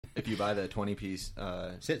If you buy the 20-piece,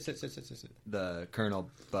 Sit. the Colonel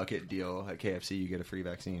bucket deal at KFC, you get a free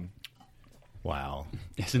vaccine. Wow.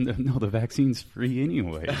 The vaccine's free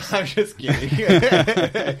anyways. I'm just kidding.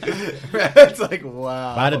 It's like,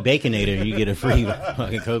 wow. Buy the Baconator and you get a free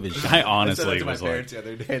fucking COVID shot. I I said that honestly to my was like, parents the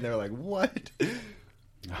other day, and they were like, what?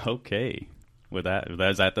 okay. With that,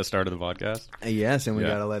 is that the start of the podcast? Yes, and we Yeah.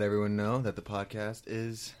 got to let everyone know that the podcast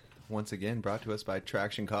is, once again, brought to us by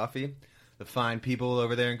Traction Coffee. The fine people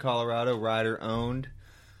over there in Colorado, rider-owned.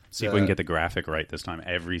 See if we can get the graphic right this time.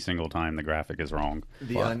 Every single time the graphic is wrong.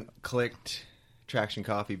 The unclicked Traction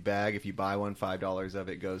Coffee bag. If you buy one, $5 of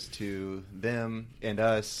it goes to them and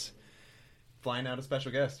us. Flying out a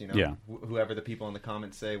special guest, Yeah. Whoever the people in the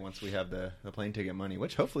comments say once we have the plane ticket money,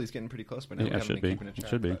 which hopefully is getting pretty close by now. Yeah, We it haven't should been be. keeping It track,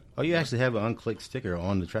 should be. but- Oh, you actually have an unclicked sticker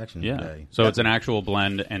on the traction Yeah. bag. So it's an actual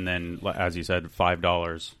blend, and then, as you said,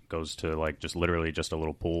 $5 goes to just literally just a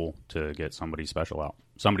little pool to get somebody special out.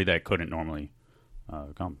 Somebody that couldn't normally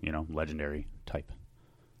come, legendary type.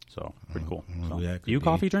 So pretty cool. I don't know So, who that could you be.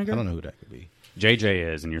 coffee drinker? I don't know who that could be.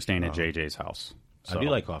 JJ is, and you're staying at JJ's house. So. I do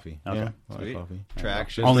like coffee. Okay. Yeah, I Sweet. like coffee.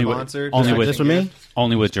 Traction Only with- sponsored. only with- Just for me?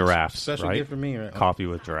 Only with giraffes, Special right? gift for me, right? Coffee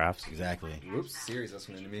with giraffes. Exactly. Whoops, Siri's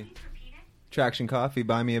listening to me. Traction Coffee,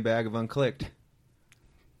 buy me a bag of unclicked.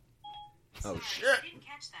 Oh, shit.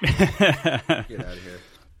 Get out of here.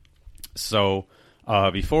 So,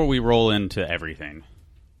 before we roll into everything,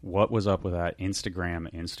 what was up with that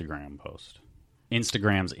Instagram post?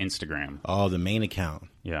 Instagram's Instagram. Oh, the main account.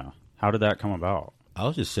 Yeah. How did that come about? I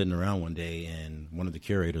was just sitting around one day, and one of the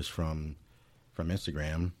curators from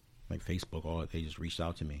Instagram, like Facebook, they just reached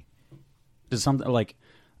out to me. Does something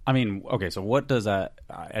okay, so what does that?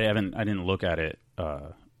 I didn't look at it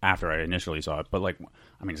after I initially saw it, but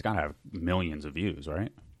it's got to have millions of views,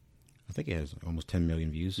 right? I think it has almost 10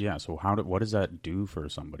 million views. Yeah. So what does that do for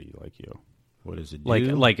somebody like you? What does it do?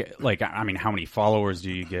 How many followers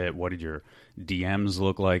do you get? What did your DMs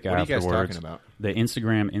look like What are you guys afterwards? talking about? The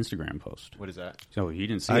Instagram post. What is that? So you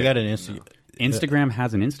didn't see I it. got an Instagram. Instagram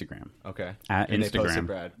has an Instagram. Okay. At And Instagram. they posted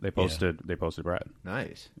Brad. They posted Brad.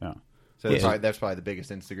 Nice. Yeah. So Yeah. that's probably the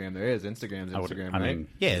biggest Instagram there is. Instagram's Instagram, right?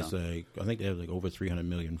 Yeah, it's I think they have over 300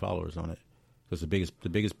 million followers on it. So it's the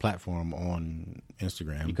biggest platform on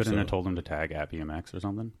Instagram. You couldn't have told him to tag at BMX or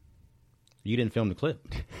something? You didn't film the clip.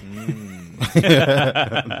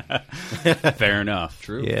 Fair enough.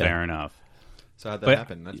 True. Yeah. Fair enough. So how'd that But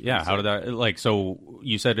happen? That's yeah, pretty how sick. did that so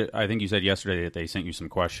you said I think you said yesterday that they sent you some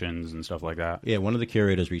questions and stuff like that. Yeah, one of the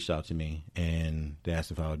curators reached out to me, and they asked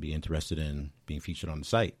if I would be interested in being featured on the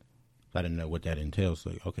site. I didn't know what that entails.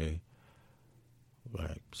 Like, okay,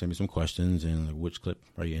 send me some questions, and which clip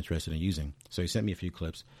are you interested in using? So he sent me a few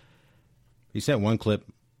clips. He sent one clip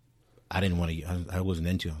I didn't want to. I wasn't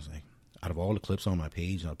into. I was like, out of all the clips on my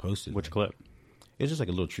page, I posted. Which clip? It was just like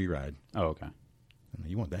a little tree ride. Oh, okay. I'm like,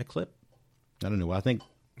 you want that clip? I don't know. I think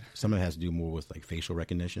some of it has to do more with like facial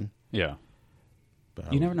recognition. Yeah.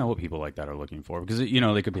 But You never know what people like that are looking for because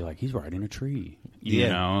they could be like, he's riding a tree. You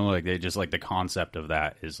know, they just the concept of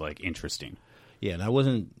that is interesting. Yeah, and I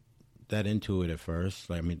wasn't that into it at first.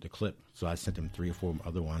 The clip. So I sent him 3 or 4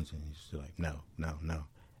 other ones, and he's like, no. I'm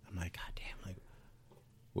like, God damn.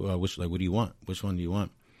 Well, what do you want? Which one do you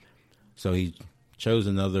want? So he chose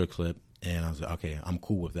another clip, and I was like, okay, I'm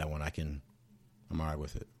cool with that one. I'm all right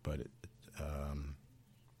with it. But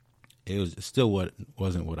it was still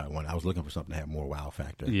wasn't what I wanted. I was looking for something that had more wow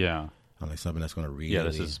factor. Yeah. I'm like something that's going to really. Yeah,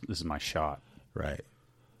 this is my shot. Right.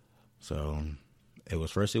 So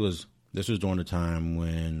this was during the time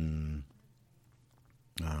when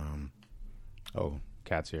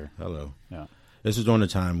Cat's here. hello. Yeah. This was during the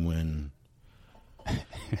time when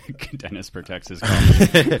Dennis protects his coffee.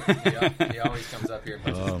 He always comes up here.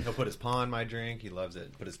 And he'll put his paw in my drink. He loves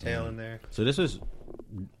it. Put his tail in there. so this was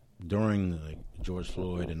during George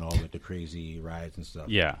Floyd and all the crazy riots and stuff.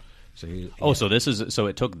 Yeah. So So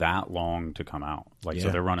it took that long to come out. So Yeah.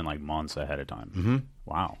 they're running months ahead of time. Mm-hmm.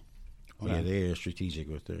 Wow. yeah, they're strategic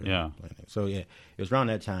with their Yeah. planning. So yeah, it was around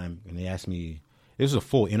that time, and they asked me. This was a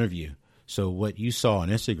full interview. So what you saw on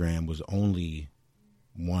Instagram was only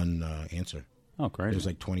one answer. Oh, great. It was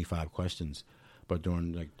 25 questions, but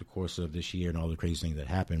during the course of this year and all the crazy things that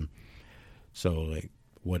happened, so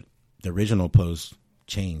what the original post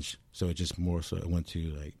changed. So it just more so it went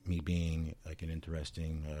to me being an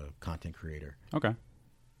interesting content creator. Okay.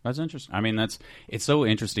 That's interesting. I mean, it's so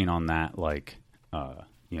interesting on that,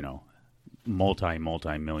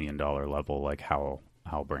 multi-million-dollar level,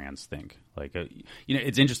 how brands think.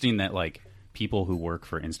 It's interesting that, people who work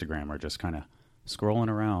for Instagram are just kind of scrolling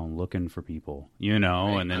around looking for people, you know,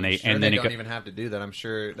 Right. and then I'm they sure and they then don't it even have to do that. I'm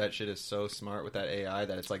sure that shit is so smart with that AI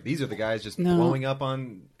that it's like these are the guys just No. blowing up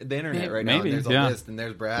on the internet right now. Maybe, And there's a yeah. list, and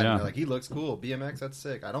there's Brad, Yeah. and they're like, he looks cool. BMX, that's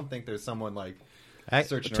sick. I don't think there's someone like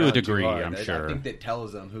searching to a around too degree, hard. I'm I sure. think that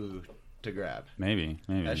tells them who to grab. maybe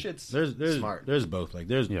That shit's There's smart. There's both. Like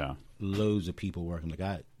there's Yeah. loads of people working.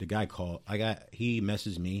 The guy called. He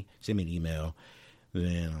messaged me, sent me an email.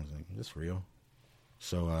 Then I was like, "This real?"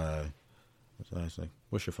 So I was like,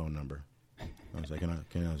 "What's your phone number?" I was like, I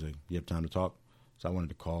was like, "You have time to talk?" So I wanted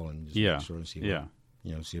to call and just Yeah. make sure and see, Yeah.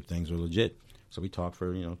 see if things were legit. So we talked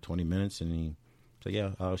for 20 minutes, and he said,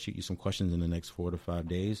 "Yeah, I'll shoot you some questions in the next 4 to 5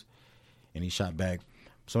 days." And he shot back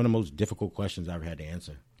some of the most difficult questions I ever had to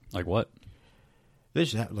answer. Like what? They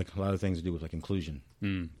just have like a lot of things to do with like inclusion.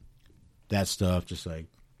 That stuff, just like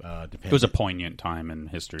It was a poignant time in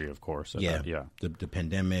history, of course. yeah, Yeah. the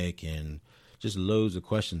pandemic and just loads of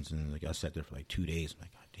questions. And like I sat there for like 2 days. I'm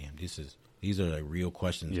like, God damn, these are like real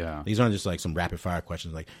questions. Yeah. These aren't just like some rapid fire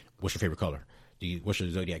questions like, what's your favorite color? What's your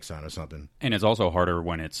zodiac sign or something? And it's also harder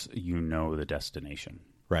when it's, the destination.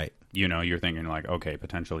 Right. You're thinking like, okay,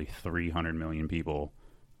 potentially 300 million people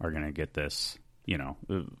are going to get this,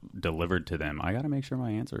 delivered to them. I got to make sure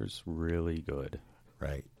my answer is really good.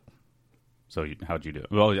 Right. So how'd you do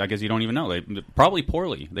it? Well, I guess you don't even know. They probably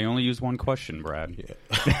poorly. They only used one question, Brad.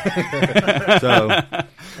 Yeah. So I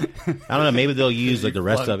don't know. Maybe they'll use like the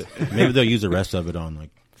rest of it. Maybe they'll use the rest of it on like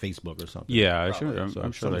Facebook or something. Yeah, Probably.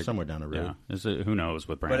 I'm sure somewhere down the road. Yeah. Who knows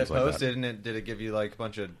with But it brands like that. posted, and did it give you like a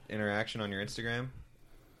bunch of interaction on your Instagram?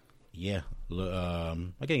 Yeah. I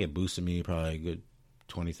think it boosted me probably a good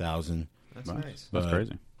 20,000. That's Wow. nice. That's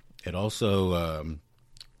crazy. It also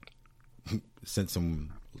sent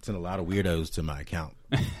a lot of weirdos to my account.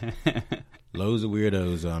 Loads of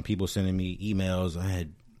weirdos. People sending me emails. I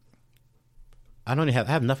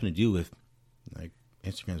have nothing to do with like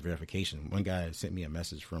Instagram's verification. One guy sent me a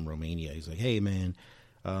message from Romania. He's like, "Hey man,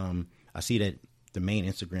 I see that the main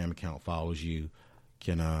Instagram account follows you.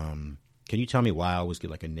 Can you tell me why I always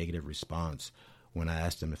get like a negative response when I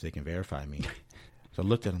ask them if they can verify me?" So I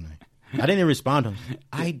looked at him. I didn't even respond to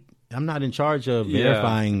him. I'm not in charge of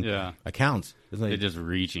verifying accounts. It's like, They're just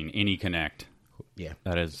reaching any connect. yeah,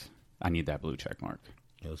 That is, I need that blue check mark.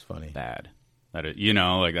 it was funny. Bad. That is,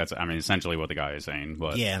 that's, essentially what the guy is saying.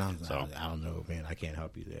 But Yeah, and so I don't know, man. I can't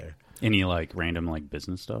help you there. any like random like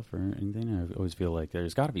business stuff or anything. I always feel like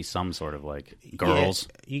there's got to be some sort of like girls.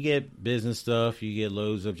 You get business stuff. You get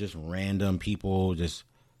loads of just random people. Just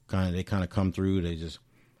they come through. They just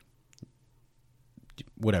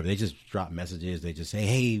whatever. They just drop messages. They just say,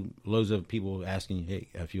 "Hey," loads of people asking you, "Hey,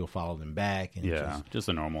 if you'll follow them back." And Just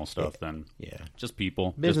the normal stuff. Then yeah. just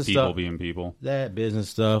people, Business just people stuff. being people. That business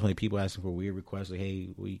stuff, like people asking for weird requests, like, "Hey,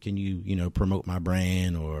 can you promote my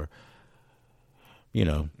brand?" Or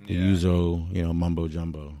the usual mumbo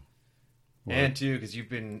jumbo. And too, because you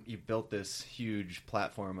built this huge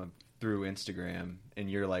platform through Instagram, and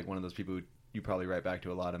you're like one of those people who you probably write back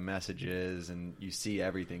to a lot of messages, and you see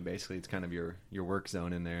everything. Basically, it's kind of your work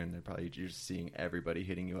zone in there, and you're just seeing everybody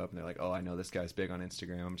hitting you up, and they're like, "Oh, I know this guy's big on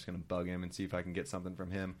Instagram. I'm just going to bug him and see if I can get something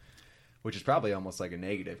from him," which is probably almost like a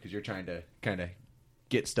negative because you're trying to kind of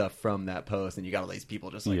get stuff from that post, and you got all these people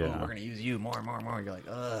just like, "Oh, we're going to use you more and more and more." And you're like,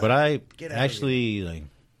 "Ugh." But I get out of actually like,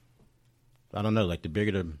 I don't know, like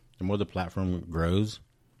the more the platform grows,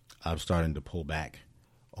 I'm starting to pull back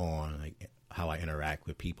on like how I interact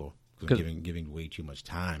with people. Because giving way too much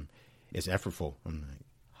time, it's effortful. I'm like,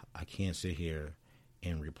 I can't sit here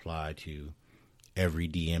and reply to every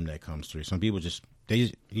DM that comes through. Some people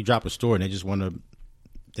you drop a story and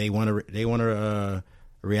they want a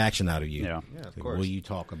reaction out of you. Yeah, of like, course. will you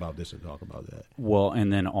talk about this or talk about that? Well,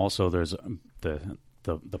 and then also there's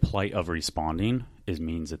the plight of responding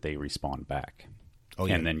means that they respond back. Oh,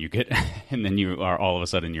 yeah. And then you are all of a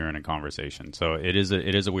sudden you're in a conversation. So it is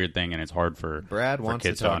a weird thing, and it's hard for Brad for wants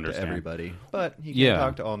kids to talk to understand. everybody, but he can't Yeah.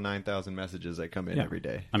 talk to all 9,000 messages that come in Yeah. every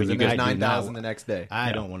day. I mean, Because you then there's guys do 9,000 not- the next day.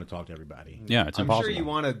 I don't want to talk to everybody. Yeah, it's I'm impossible. sure you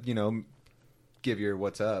want to, give your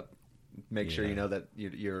what's up. Make sure you know that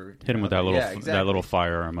you're hit him with that little yeah, exactly. that little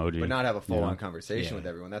fire emoji, but not have a full-on Yeah. conversation Yeah. with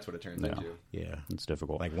everyone. That's what it turns Yeah. into. Yeah, It's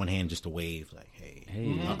difficult. like one hand just a wave, like hey,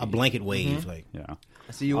 Hey. a blanket wave, like yeah.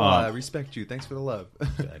 I see you. Respect you. Thanks for the love.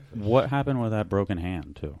 What happened with that broken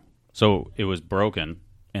hand too? So it was broken,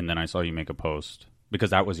 and then I saw you make a post because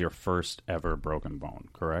that was your first ever broken bone,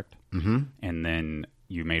 correct? Mm-hmm. And then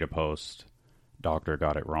you made a post. Doctor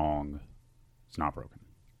got it wrong. It's not broken.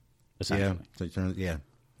 Essentially. yeah. So it turns, yeah.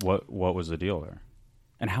 What was the deal there?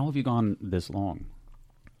 And how have you gone this long?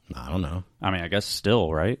 I don't know. I mean, I guess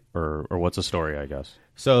still, right? Or what's the story, I guess?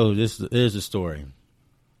 So this is the story.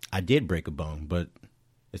 I did break a bone, but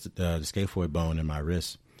it's the scaphoid bone in my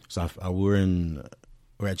wrist. So we're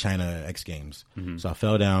at China X Games. Mm-hmm. So I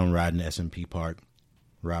fell down riding the SMP Park.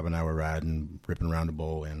 Rob and I were riding, ripping around the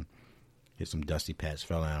bowl, and hit some dusty pads,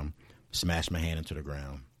 fell down, smashed my hand into the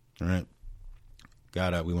ground. All right.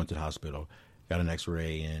 Got up, we went to the hospital, got an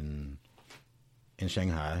x-ray in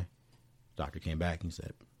Shanghai. Doctor came back and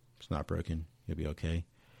said, it's not broken, you'll be okay.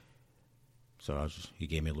 So he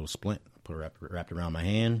gave me a little splint, wrapped around my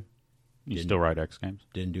hand. You still ride X Games?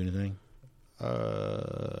 Didn't do anything.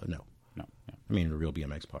 No. Yeah. I mean, the real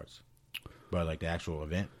BMX parts. But like the actual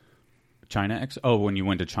event. China X? Oh, when you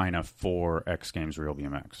went to China for X Games Real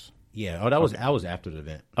BMX. Yeah. Oh, that was after the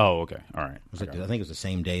event. Oh, okay. All right. I think it was the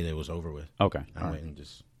same day that it was over with. Okay. I went and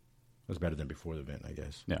just, it was better than before the event, I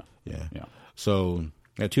guess. Yeah. So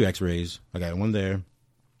I had 2 x-rays. I got one there,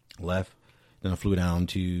 left. Then I flew down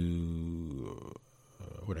to,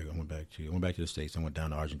 where did I go? I went back to the States. I went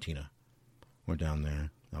down to Argentina. Went down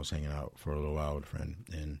there. I was hanging out for a little while with a friend,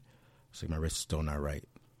 and I was like, my wrist is still not right.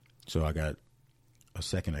 So I got a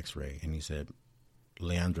second x-ray, and he said,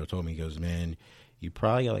 Leandro told me, he goes, man, you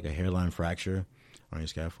probably got like a hairline fracture on your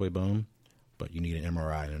scaphoid bone, but you need an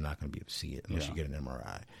MRI, and they're not going to be able to see it unless you get an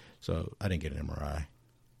MRI. So I didn't get an MRI.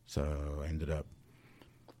 So I ended up.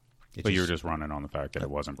 But you were just running on the fact that it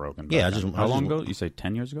wasn't broken. Yeah. How long ago? You say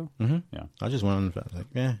 10 years ago? Mm-hmm. Yeah. I just went on the fact, like,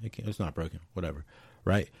 yeah, it's not broken, whatever.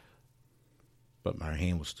 Right? But my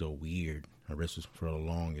hand was still weird. My wrist was for the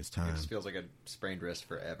longest time. It just feels like a sprained wrist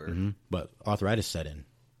forever. Mm-hmm. But arthritis set in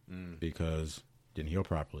because it didn't heal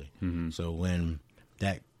properly. Mm-hmm. So when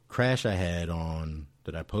that crash I had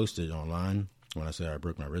that I posted online, when I said I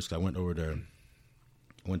broke my wrist, I went over there,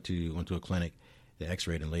 went to a clinic, the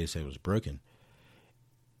x-rayed, and later said it was broken.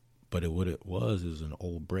 But what it was an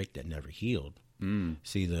old break that never healed.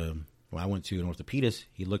 See, when I went to an orthopedist,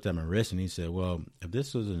 he looked at my wrist and he said, well, if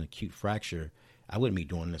this was an acute fracture, I wouldn't be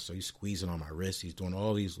doing this. So he's squeezing on my wrist. He's doing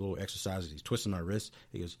all these little exercises. He's twisting my wrist.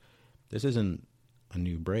 He goes, this isn't a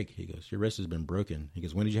new break. He goes, your wrist has been broken. He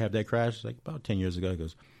goes, when did you have that crash? It's like about 10 years ago. He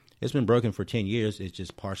goes, it's been broken for 10 years. It's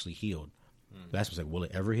just partially healed. That's what's like, will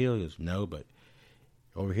it ever heal? He goes, no, but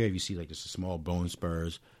over here you see like just a small bone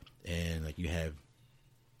spurs and like you have,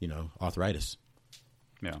 arthritis.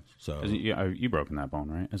 Yeah. So you broken that bone,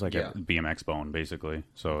 right? It's like a BMX bone, basically.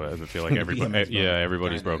 So I feel like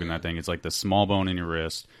everybody's broken that thing. It's like the small bone in your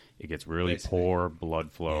wrist. It gets really poor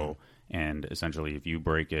blood flow, and essentially, if you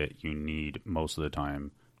break it, you need most of the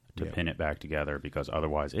time to pin it back together because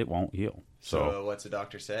otherwise, it won't heal. So what's the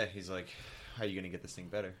doctor say? He's like, "How are you going to get this thing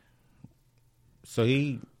better?" So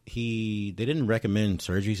they didn't recommend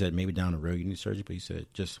surgery. He said maybe down the road you need surgery, but he said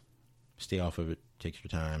just stay off of it, take your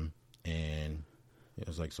time, and it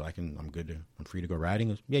was like, so I'm I'm free to go riding.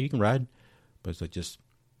 Goes, yeah, you can ride, but it's like, just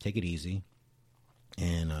take it easy.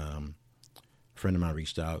 And a friend of mine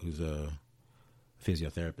reached out who's a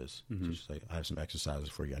physiotherapist. Mm-hmm. She's like, I have some exercises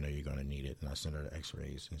for you. I know you're going to need it. And I sent her the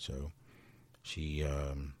x-rays. And so she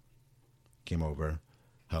came over,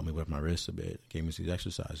 helped me with my wrist a bit, gave me these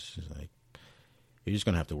exercises. She's like, you're just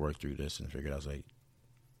going to have to work through this. And figured, I was like,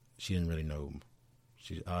 she didn't really know.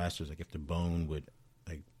 I asked her, like, if the bone would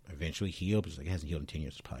like eventually heal, but it's like, it hasn't healed in 10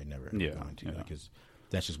 years. It's probably never going to, because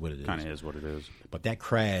that's just what it is. Kind of is what it is. But that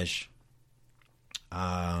crash,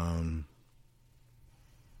 honestly,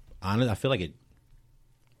 I feel like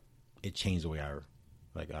it changed the way how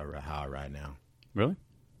I ride now. Really?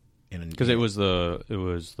 Because it was the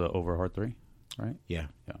Overhard 3, right? Yeah.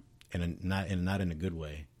 And not in a good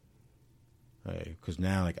way. Because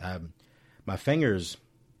now, like, my fingers,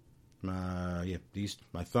 my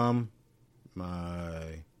thumb,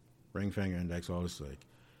 my ring finger, index, all this, like,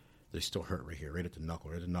 they still hurt right here, right at the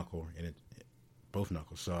knuckle, and both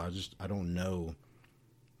knuckles. So I don't know.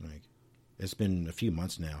 Like, it's been a few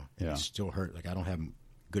months now, and it still hurt. Like, I don't have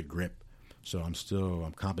good grip, so I'm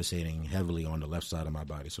compensating heavily on the left side of my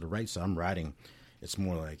body. So the right side, I'm riding, it's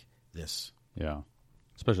more like this. Yeah,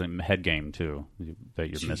 especially head game too. That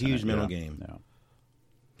you're missing. Huge mental game. Yeah.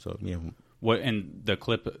 So yeah. What and the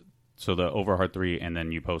clip? So the Overhard 3, and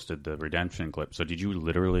then you posted the Redemption clip. So did you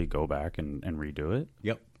literally go back and redo it?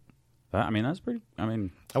 Yep. That's pretty. I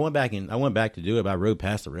went back to do it, but I rode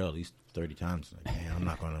past the rail at least 30 times. Like, man, I'm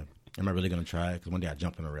not really going to try it. Because one day I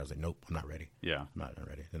jumped on the rail. I was like, nope, I'm not ready. Yeah. I'm not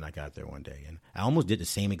ready. Then I got there one day. And I almost did the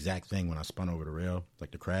same exact thing when I spun over the rail, like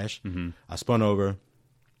the crash. Mm-hmm. I spun over. It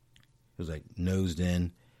was like nosed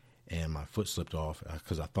in, and my foot slipped off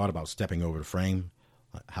because I thought about stepping over the frame,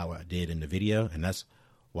 how I did in the video. And that's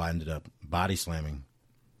why I ended up body slamming.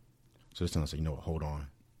 So this time I was like, hold on.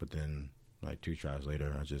 But then, like 2 tries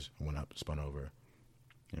later, I just went up, spun over,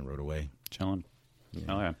 and rode away. Chilling.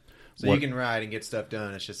 Oh yeah. So you can ride and get stuff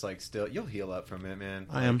done. It's just like still you'll heal up from it, man.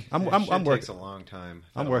 I am. I'm working. Takes a long time.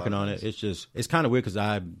 I'm working on it. It's kind of weird because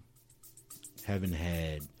I haven't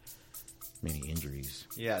had many injuries.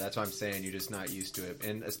 Yeah, that's what I'm saying. You're just not used to it,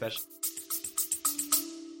 and especially.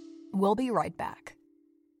 We'll be right back.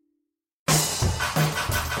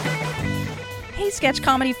 Hey, sketch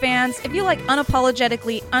comedy fans, if you like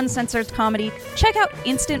unapologetically uncensored comedy, check out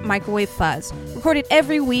Instant Microwave Fuzz. Recorded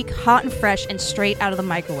every week, hot and fresh and straight out of the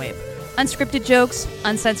microwave. Unscripted jokes,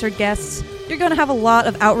 uncensored guests. You're going to have a lot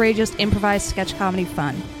of outrageous improvised sketch comedy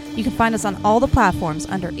fun. You can find us on all the platforms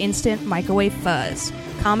under Instant Microwave Fuzz.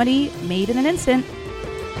 Comedy made in an instant.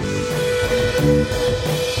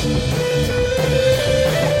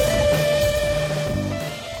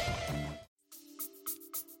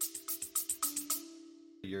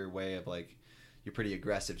 Your way of like, you're pretty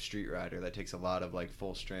aggressive street rider that takes a lot of like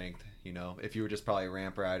full strength. You know, if you were just probably a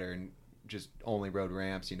ramp rider and just only rode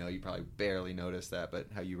ramps, you know, you probably barely notice that. But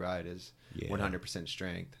how you ride is 100%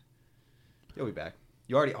 strength. You'll be back.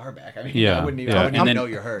 You already are back. I mean, I wouldn't even know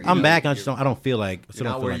you're hurt. I'm back. I don't feel like. You're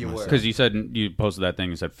not where you were. Because you said you posted that thing.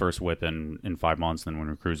 You said first whip in 5 months. Then when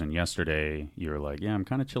we were cruising yesterday, you were like, "Yeah, I'm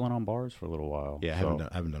kind of chilling on bars for a little while." Yeah, I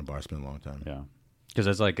haven't done a bar spin in a long time. Yeah, because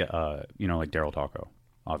it's like like Daryl Taco,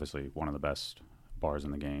 obviously one of the best bars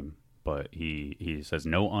in the game, but he says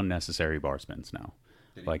no unnecessary bar spins now.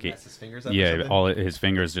 Did he mess his fingers up? Yeah, all his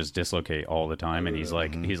fingers just dislocate all the time, and he's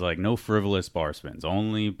like no frivolous bar spins,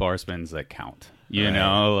 only bar spins that count. You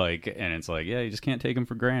know, like, and it's like, you just can't take him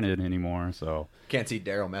for granted anymore. So can't see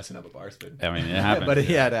Daryl messing up a bar spin. I mean, it happens. But it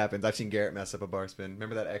happens. I've seen Garrett mess up a bar spin.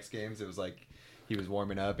 Remember that X Games? It was like he was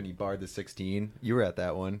warming up and he barred the 16. You were at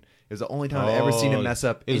that one. It was the only time I've ever seen him mess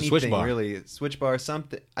up anything. Switch bar. Really, switch bar,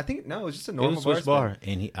 something. I think it was just a normal switch bar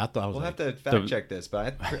spin. And I thought I was. We'll have to fact check this,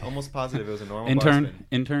 but I'm almost positive it was a normal bar spin.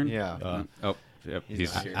 Intern. Yeah. Yep.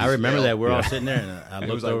 I remember that we're all sitting there, and I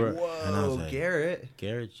looked like, over, whoa, and I was like,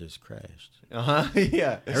 Garrett just crashed.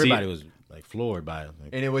 Yeah. Everybody was like floored by it.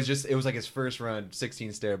 And it was like his first run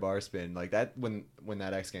 16 stair bar spin like that when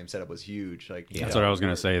that X Games setup was huge. Like that's what I was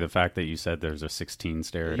gonna say. The fact that you said there's a 16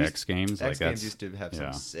 stair at X Games, X Games used to have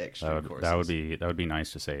some sick street courses. That would be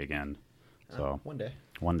nice to say again. So one day.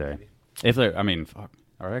 Maybe. If there, I mean, fuck,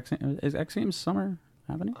 is X Games summer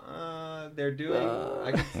happening? They're doing.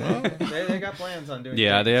 I could say they got plans on doing.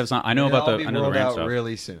 Yeah, things. they have some. I know about the. I know rolled the ramp out stuff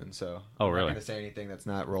really soon. So oh, I'm really? not going to say anything that's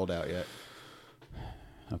not rolled out yet.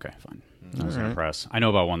 Okay, fine. I was gonna press. I know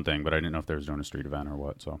about one thing, but I didn't know if they was doing a street event or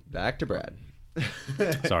what. So back to Brad.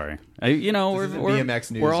 Sorry. We're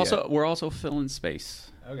BMX news we're also filling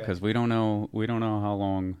space because we don't know how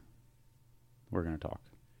long we're gonna talk.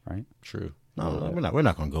 Right? True. No, we're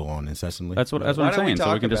not going to go on incessantly. That's what I'm saying.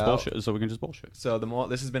 So we can just bullshit. So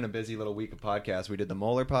this has been a busy little week of podcasts. We did the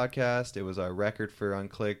Moeller podcast. It was our record for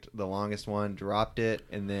Unclicked, the longest one. Dropped it,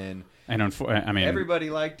 and then everybody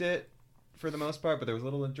liked it for the most part, but there was a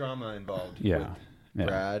little drama involved. Yeah.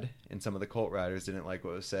 Brad and some of the cult riders didn't like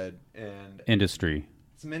what was said, and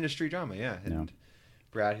some industry drama. Yeah, and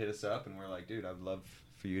Brad hit us up, and we're like, dude, I'd love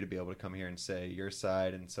for you to be able to come here and say your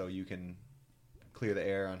side, and so you can clear the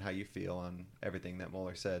air on how you feel on everything that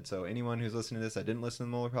Moeller said. So anyone who's listening to this, I didn't listen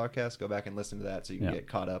to the Moeller podcast, go back and listen to that so you can get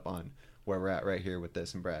caught up on where we're at right here with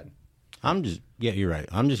this and Brad. You're right.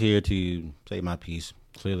 I'm just here to say my piece,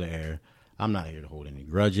 clear the air. I'm not here to hold any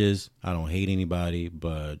grudges. I don't hate anybody,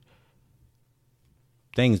 but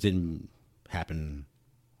things didn't happen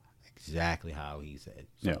exactly how he said.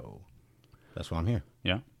 So that's why I'm here.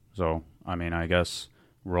 Yeah. So, I mean, I guess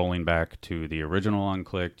rolling back to the original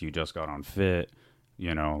Unclicked, you just got on Fit.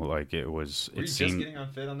 You know, like it was. Were you just getting on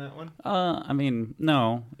Fit on that one? I mean,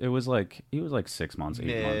 no. It was like he was like 6 months,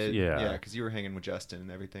 8 months. Yeah, because you were hanging with Justin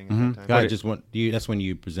and everything at that time. That's when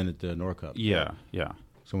you presented the Nor Cup. Yeah.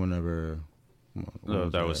 So whenever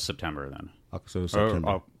that was September then. So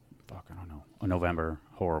September. Fuck, I don't know. November.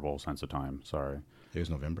 Horrible sense of time. Sorry. It was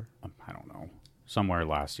November. I don't know. Somewhere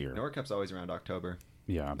last year. Nor Cup's always around October.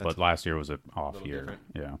 Yeah, but last year was an off year.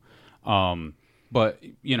 Different. Yeah. But,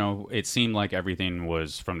 you know, it seemed like everything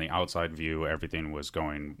was, from the outside view, everything was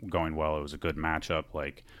going well. It was a good matchup.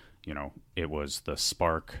 Like, you know, it was the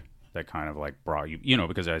spark that kind of like brought you know,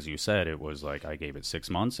 because as you said, it was like I gave it 6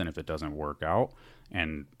 months, and if it doesn't work out,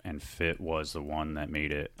 and Fit was the one that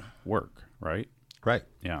made it work, right? Right.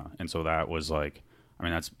 Yeah. And so that was like, I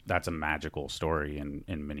mean, that's a magical story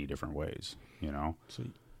in many different ways, you know?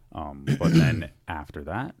 Sweet. But then after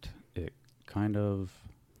that, it kind of...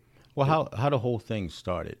 Well, how the whole thing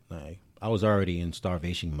started, like I was already in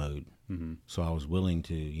starvation mode, so I was willing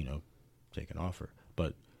to, you know, take an offer.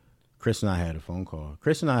 But Chris and I had a phone call.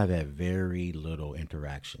 Chris and I have had very little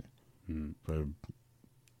interaction for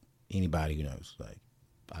anybody who knows, like,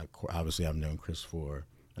 obviously I've known Chris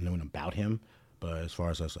I know about him, but as far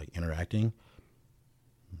as us like interacting,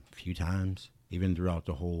 a few times, even throughout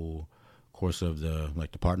the whole course of the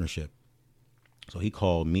partnership. So he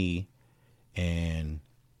called me, and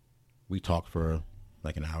we talked for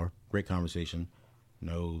like an hour. Great conversation.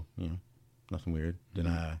 No, nothing weird.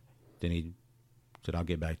 Then he said, "I'll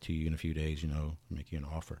get back to you in a few days. Make you an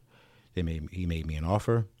offer." He made me an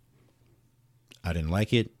offer. I didn't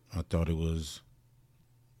like it. I thought it was.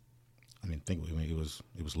 I didn't think it was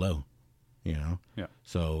low, Yeah.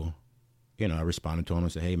 So, I responded to him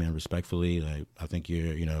and said, "Hey, man, respectfully, like, I think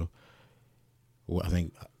I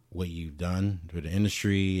think what you've done for the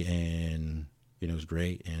industry, and is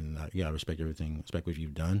great, and I respect everything, respect what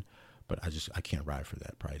you've done, but I can't ride for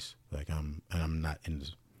that price. Like, I'm not in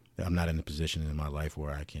the position in my life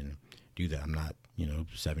where I can do that. I'm not,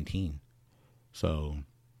 17." So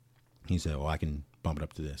he said, "Well, I can bump it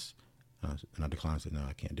up to this." And I declined. I said, "No,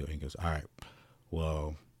 I can't do it." He goes, "All right,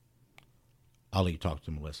 well, I'll let you talk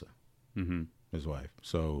to Melissa," his wife.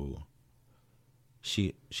 So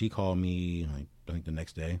she called me, like, I think the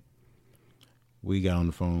next day. We got on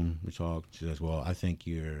the phone. We talked. She says, "Well, I think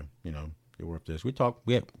you're worth this." We talked.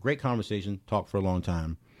 We had a great conversation. Talked for a long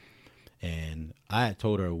time. And I had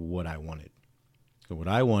told her what I wanted. So what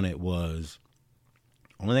I wanted was,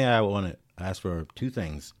 only thing I wanted, I asked for two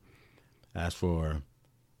things. I asked for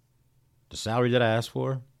the salary that I asked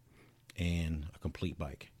for and a complete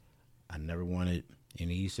bike. I never wanted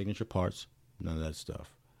any signature parts, none of that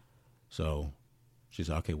stuff. So she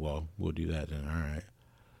said, "Okay, well, we'll do that then." All right.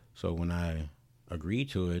 So when I agreed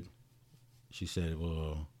to it, she said,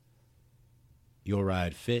 "Well, you'll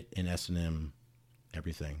ride fit in S&M,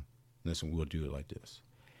 everything. Listen, we'll do it like this.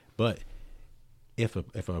 But if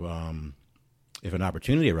an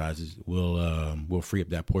opportunity arises, we'll free up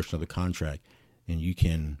that portion of the contract, and you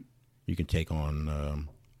can take on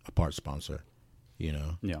a part sponsor,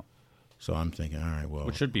 Yeah. So I'm thinking, all right, well,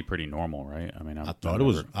 Which should be pretty normal, right? I mean,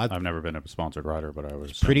 I've never been a sponsored rider, but I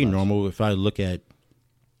was pretty normal. If I look at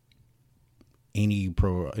any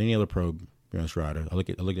other pro rider, I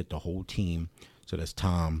look at the whole team. So that's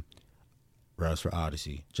Tom, rides for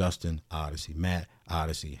Odyssey, Justin, Odyssey, Matt,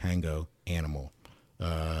 Odyssey, Hango, Animal,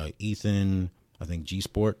 Ethan, I think G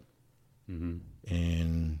Sport,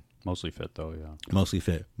 and mostly fit though. Yeah, mostly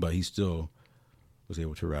fit, but he still was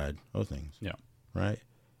able to ride other things. Yeah, right.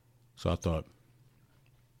 So I thought,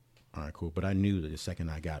 all right, cool. But I knew that the second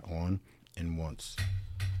I got on, and once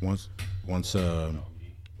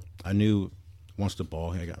I knew once the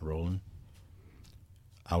ball had got rolling,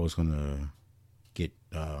 I was gonna get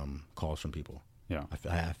calls from people. Yeah,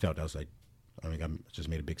 I felt I was like, I just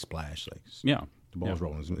made a big splash. Like, yeah, the ball's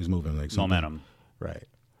rolling, it's moving, like something. Momentum, right?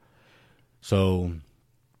 So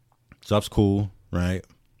stuff's cool, right?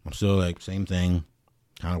 I'm still like same thing,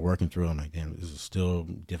 kind of working through. I'm like, damn, this is still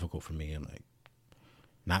difficult for me. I'm like,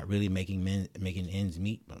 not really making ends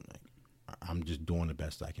meet, but I'm like, I'm just doing the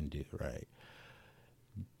best I can do, right?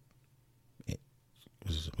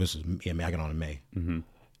 This is I got on in May. Mm-hmm.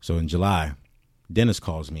 So in July, Dennis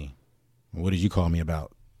calls me. What did you call me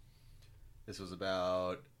about? This was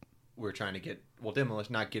about, we're trying to get,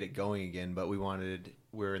 Demolition, not get it going again, but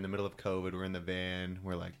we're in the middle of COVID, we're in the van,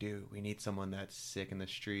 we're like, dude, we need someone that's sick in the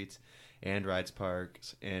streets and rides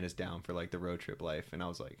parks and is down for like the road trip life. And I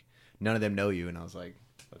was like, none of them know you. And I was like,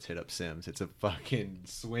 let's hit up Sims. It's a fucking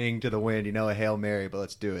swing to the wind, a Hail Mary, but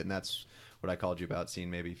let's do it. And that's what I called you about, seeing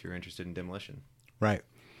maybe if you're interested in Demolition. Right.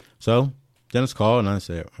 So Dennis called, and I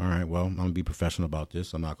said, all right, well, I'm going to be professional about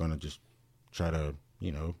this. I'm not going to just try to,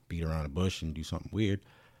 beat around the bush and do something weird.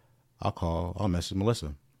 I'll message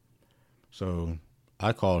Melissa. So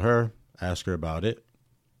I called her, asked her about it.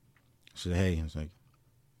 I said, hey, it's like,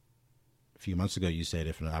 a few months ago you said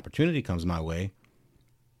if an opportunity comes my way,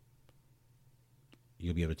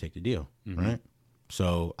 you'll be able to take the deal, right?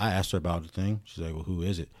 So I asked her about the thing. She's like, well, who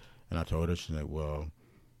is it? And I told her. She's like, well,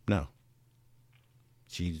 no.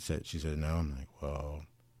 She said no. I'm like, well,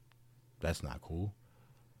 that's not cool.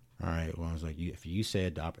 All right. Well, I was like, if you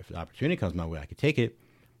said if the opportunity comes my way, I could take it.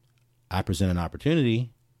 I present an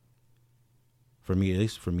opportunity for me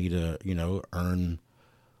to, earn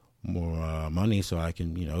more money so I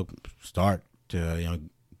can, start to,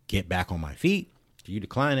 get back on my feet. You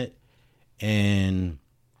decline it. And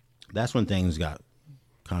that's when things got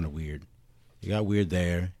kind of weird. It got weird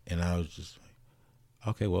there. And I was just like,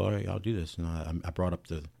 okay, well, all right, I'll do this. And I brought up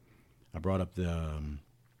the,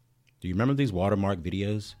 do you remember these watermark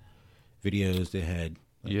videos? Videos that had.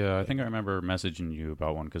 Yeah, I think I remember messaging you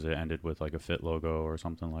about one because it ended with like a Fit logo or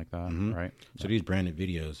something like that, right? So these branded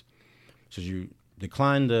videos. So you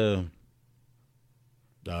decline the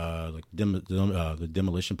the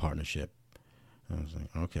demolition partnership. And I was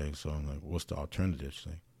like, okay, so I'm like, what's the alternative? She's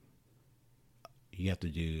like, you have to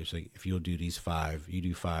do, it's like, if you'll do you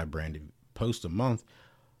do 5 branded posts a month,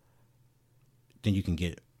 then you can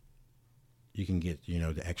get,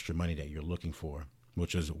 the extra money that you're looking for,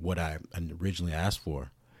 which is what I originally asked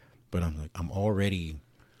for. But I'm like, I'm already.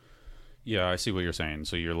 Yeah, I see what you're saying.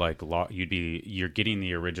 So you're like, you're getting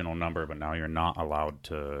the original number, but now you're not allowed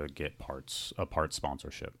to get a parts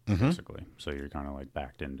sponsorship, basically. So you're kind of like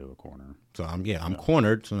backed into a corner. So I'm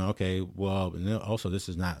cornered. So okay, well, and then also this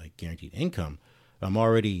is not like guaranteed income. I'm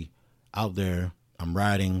already out there. I'm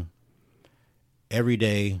riding every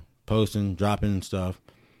day, posting, dropping stuff.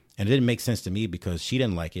 And it didn't make sense to me because she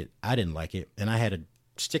didn't like it. I didn't like it. And I had a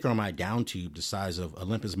sticker on my down tube the size of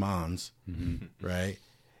Olympus Mons, right?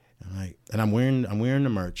 And I'm wearing the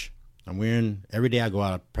merch. Every day I go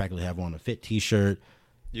out, I practically have on a fit T-shirt.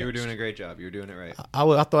 You were doing a great job. You were doing it right.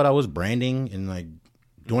 I thought I was branding and like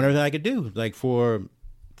doing everything I could do, like for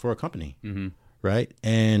a company, right?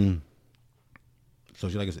 And so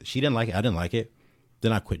she didn't like it. I didn't like it.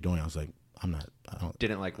 Then I quit doing it. I was like,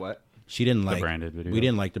 Didn't like what? She didn't like the branded video. We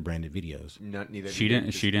didn't like the branded videos. Neither. She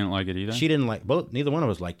didn't like it either. She didn't like both. Neither one of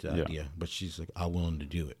us liked the idea, but she's like, I'm willing to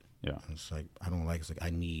do it. Yeah. And it's like, I don't like. It's like I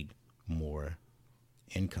need more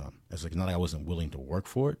income. It's like not like I wasn't willing to work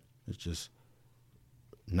for it. It's just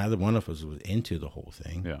neither one of us was into the whole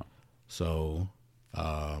thing. Yeah. So.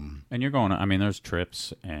 And you're going. I mean, there's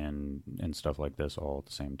trips and stuff like this all at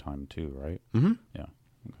the same time too, right? Mm-hmm. Yeah.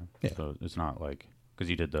 Okay. Yeah. So it's not like. Because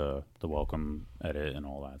you did the welcome edit and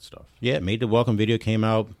all that stuff. Yeah, made the welcome video, came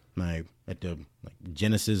out at the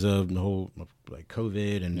genesis of the whole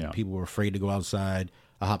COVID, and people were afraid to go outside.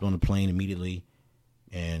 I hopped on the plane immediately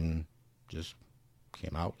and just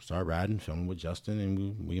came out, started riding, filming with Justin,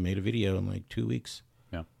 and we made a video in like 2 weeks.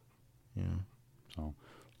 Yeah. Yeah. So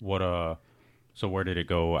what? So where did it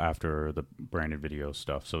go after the branded video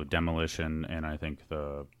stuff? So Demolition, and I think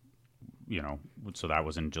so that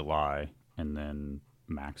was in July. And then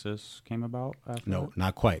Maxis came about after No, that?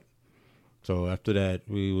 not quite. So after that,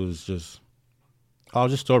 I was just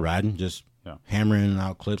still riding, just hammering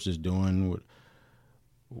out clips, just doing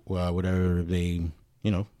whatever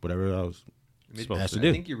whatever I was supposed to do.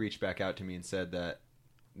 I think you reached back out to me and said that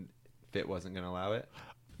Fit wasn't going to allow it.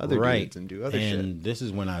 Other dudes and do other shit. And this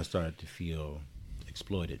is when I started to feel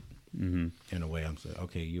exploited in a way. I'm saying,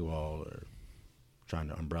 okay, you all are trying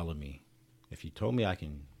to umbrella me. If you told me I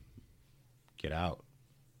can get out,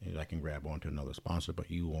 I can grab onto another sponsor,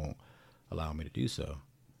 but you won't allow me to do so.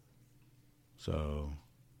 So,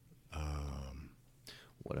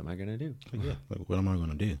 what am I gonna do? What am I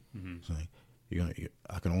gonna do? It's like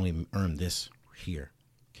I can only earn this here.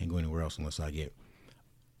 Can't go anywhere else unless I get.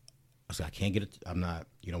 I said I can't get it. I'm not.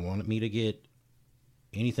 You don't want me to get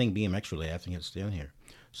anything BMX related. I have to get stay in here.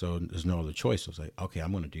 So there's no other choice. I was like, okay,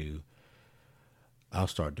 I'll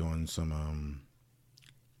start doing some.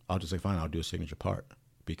 I'll just say, fine, I'll do a signature part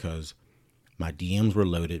because my DMs were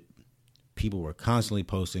loaded. People were constantly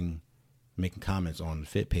posting, making comments on the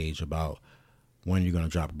Fit page about when you're going to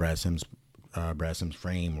drop a Brad Sims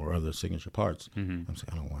frame or other signature parts. I'm saying,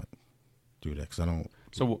 I don't want to do that because I don't.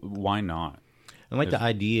 So why not? I like the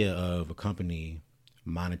idea of a company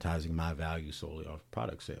monetizing my value solely off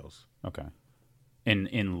product sales. Okay.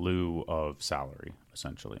 In lieu of salary,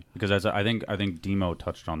 essentially, because I think Demo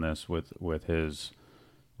touched on this with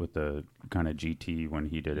the kind of GT when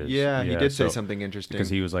he did his. Yeah, he did say something interesting because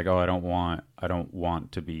he was like, "Oh, I don't want I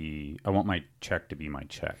want my check to be my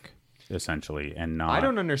check, essentially, and not. I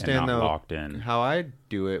don't understand though locked in. How I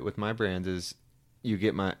do it with my brands is you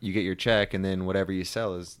get your check, and then whatever you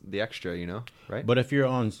sell is the extra, right? But if you're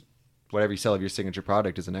on whatever you sell of your signature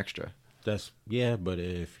product is an extra. But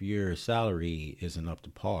if your salary isn't up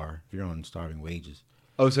to par, if you're on starving wages.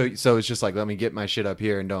 Oh, so it's just like, let me get my shit up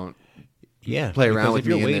here and don't play around with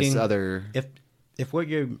me in this other. If what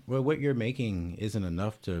you're making isn't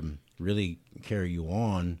enough to really carry you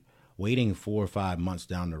on, waiting 4 or 5 months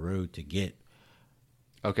down the road to get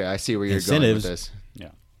okay, I see where you're going with this.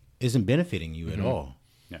 Isn't benefiting you at all.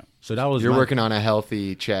 Yeah. So that was you're working on a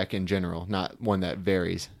healthy check in general, not one that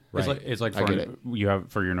varies. Right. It's like you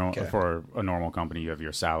have for a normal company, you have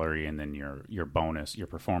your salary and then your bonus, your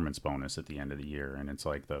performance bonus at the end of the year, and it's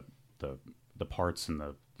like the parts and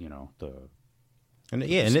that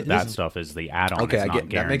stuff is the add-on. Okay, I get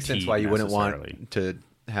that makes sense why you wouldn't want to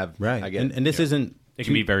have right. I get and this isn't. It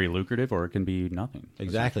can be very lucrative or it can be nothing.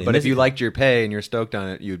 Exactly. But if you liked your pay and you're stoked on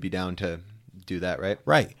it, you would be down to do that, right?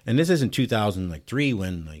 Right. And this isn't 2003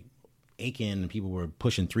 when Aiken and people were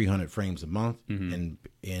pushing 300 frames a month, and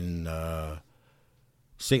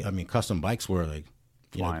custom bikes were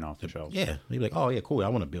flying off the shelves. Yeah, they'd be like, oh yeah, cool. I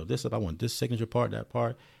want to build this up. I want this signature part, that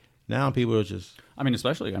part. Now people are just. I mean,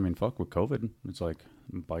 especially, fuck with COVID. It's like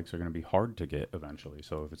bikes are going to be hard to get eventually.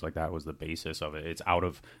 So if it's like that was the basis of it, it's out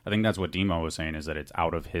of. I think that's what Demo was saying, is that it's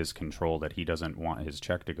out of his control, that he doesn't want his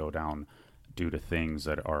check to go down due to things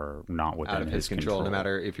that are not within out of his control. No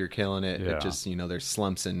matter if you're killing it, Yeah. it just, there's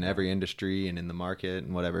slumps in every industry and in the market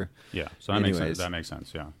and whatever. Yeah, so that makes sense. That makes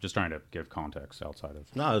sense. Yeah, just trying to give context outside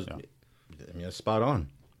of. No, yeah. I mean, that's spot on.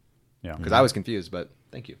 Yeah, Because I was confused, but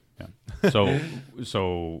thank you. Yeah.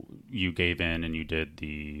 So you gave in and you did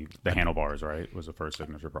the handlebars, right? Was the first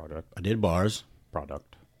signature product. I did bars.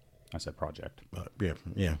 I said project.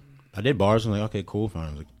 Yeah. I did bars. I'm like, okay, cool, fine. I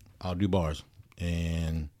was like, I'll do bars.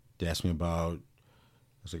 And they asked me about.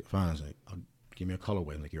 I was like, fine. I was like, give me a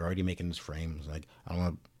colorway. I'm like, you're already making this frame. It's like, I don't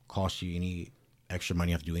want to cost you any extra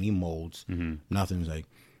money. You have to do any molds. Nothing. It's like,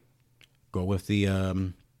 go with the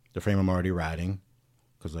frame I'm already riding.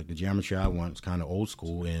 Because like the geometry I want is kind of old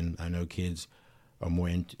school, and I know kids are more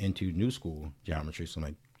into new school geometry. So I'm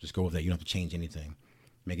like, just go with that. You don't have to change anything.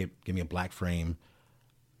 Give me a black frame.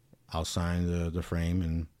 I'll sign the frame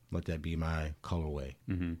and let that be my colorway.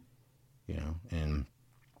 And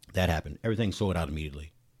that happened. Everything sold out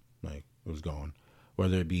immediately. Like, it was gone.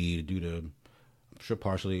 Whether it be due to, I'm sure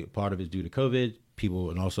partially part of it's due to COVID.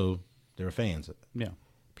 People, and also they were fans. Yeah.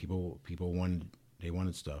 People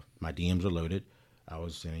wanted stuff. My DMs were loaded. I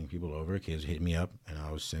was sending people over. Kids hit me up, and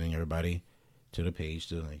I was sending everybody to the page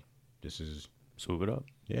to like, this is swoop it up.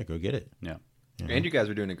 Yeah, go get it. Yeah. And you guys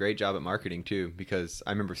were doing a great job at marketing too, because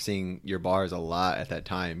I remember seeing your bars a lot at that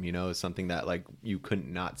time. Something that like you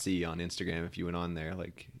couldn't not see on Instagram if you went on there.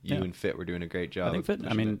 Like you and Fit were doing a great job. I think Fit.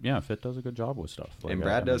 Fit does a good job with stuff. Like, and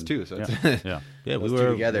Brad does too. So yeah. We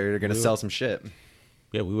were together. They're gonna sell some shit.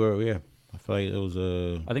 Yeah, we were. Yeah. I feel like it was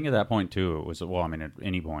I think at that point too, it was. Well, at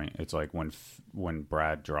any point, it's like when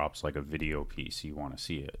Brad drops like a video piece, you want to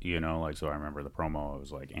see it. So I remember the promo. It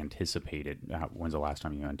was like anticipated. When's the last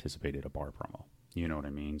time you anticipated a bar promo? You know what I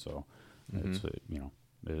mean? So it's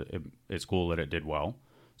it's cool that it did well.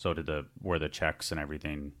 So were the checks and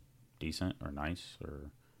everything decent or nice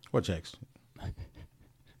or what checks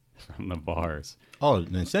from the bars? Oh,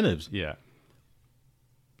 the incentives. Yeah.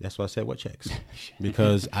 That's why I said what checks,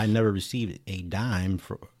 because I never received a dime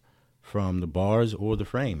from the bars or the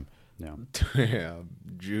frame. Yeah, yeah,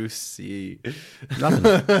 juicy.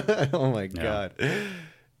 Nothing. Oh my god,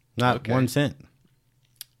 not 1 cent.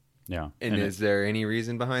 Yeah. And is there any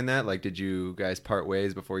reason behind that? Like, did you guys part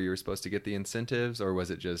ways before you were supposed to get the incentives, or was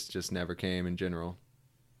it just never came in general?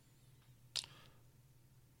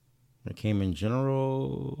 It came in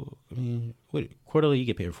general. I mean, quarterly you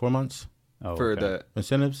get paid for 4 months. Oh, for okay. The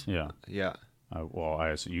incentives? Yeah.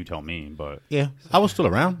 Well, you tell me, but yeah, I was still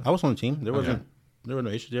around. I was on the team. There were no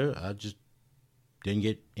issues there. I just didn't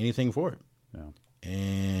get anything for it. Yeah.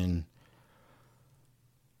 And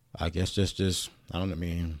I guess just I don't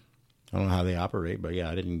know how they operate, but yeah,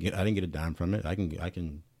 I didn't get a dime from it.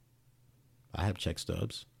 I have check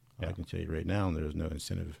stubs. Yeah. I can tell you right now, there's no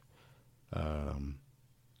incentive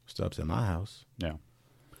stubs in my house. Yeah.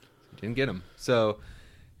 Didn't get them. So.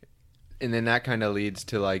 And then that kind of leads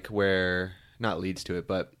to not leads to it,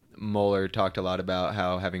 but Moeller talked a lot about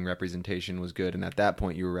how having representation was good. And at that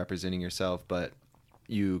point you were representing yourself, but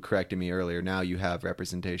you corrected me earlier. Now you have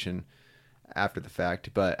representation after the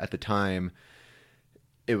fact. But at the time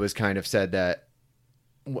it was kind of said that,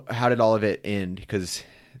 how did all of it end? Because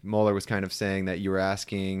Moeller was kind of saying that you were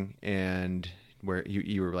asking and where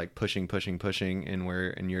you were like pushing, and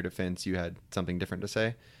where in your defense you had something different to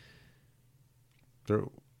say.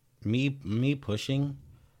 Me pushing,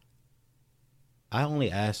 I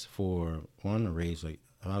only asked for one, a raise, like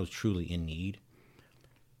I was truly in need.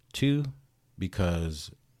 2,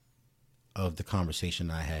 because of the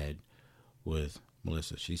conversation I had with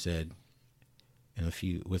Melissa. She said in a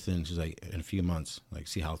few months, like,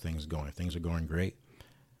 see how things are going. If things are going great,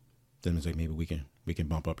 then it's like maybe we can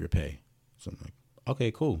bump up your pay. So I'm like,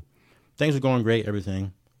 okay, cool. Things are going great,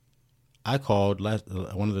 everything. I called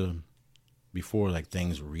before like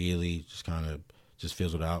things really just kind of just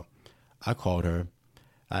fizzled out. I called her.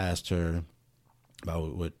 I asked her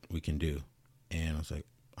about what we can do. And I was like,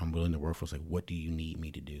 I'm willing to work for us. Like, what do you need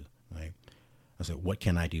me to do? Like, I said, what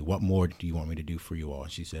can I do? What more do you want me to do for you all?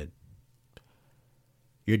 And she said,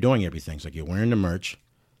 you're doing everything. It's like, you're wearing the merch,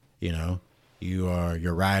 you're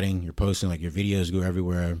riding, you're posting, like your videos go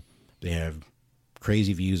everywhere. They have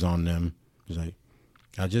crazy views on them. It's like,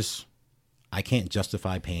 I can't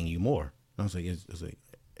justify paying you more. I was like, is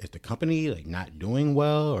the company like not doing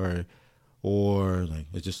well, or like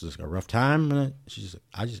it's just like a rough time? And she's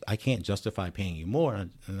like, I can't justify paying you more,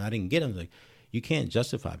 and I didn't get it. I was like, you can't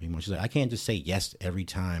justify being more. She's like, I can't just say yes every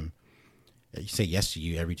time. You say yes to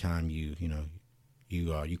you every time you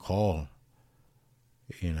call.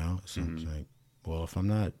 You know, so it's like, well, if I'm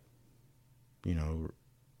not,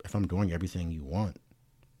 if I'm doing everything you want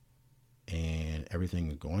and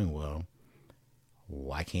everything is going well,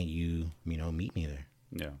 why can't you, meet me there?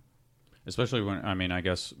 Yeah. Especially when, I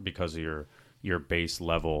guess because your base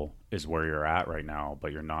level is where you're at right now,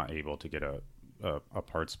 but you're not able to get a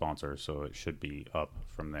parts sponsor, so it should be up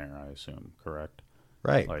from there, I assume, correct?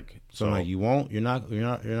 Right. Like, so like you're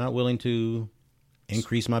not willing to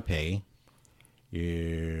increase my pay.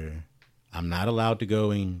 I'm not allowed to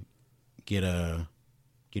go and get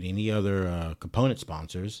any other component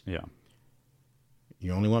sponsors. Yeah.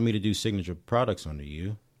 You only want me to do Signature products under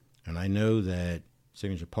you, and I know that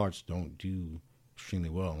Signature parts don't do extremely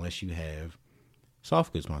well unless you have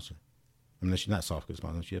soft goods sponsor. Unless you're not soft goods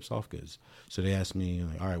sponsor, unless you have soft goods. So they asked me,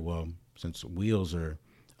 like, all right, well, since wheels are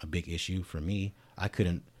a big issue for me, they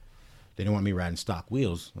didn't want me riding stock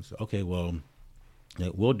wheels. I said, okay, well,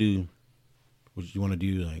 we'll do. Would you want to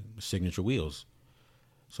do like Signature wheels?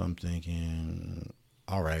 So I'm thinking,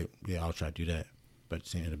 all right, yeah, I'll try to do that. But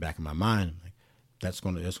seeing in the back of my mind, like, that's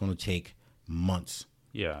going to take months.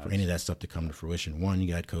 Yeah. For any of that stuff to come to fruition. One, you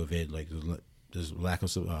got COVID, like there's lack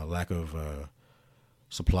of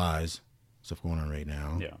supplies, stuff going on right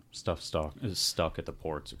now. Yeah, stuff is stuck at the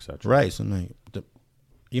ports, etc. Right. So like,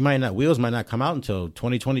 wheels might not come out until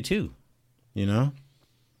 2022. Yeah,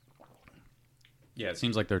 it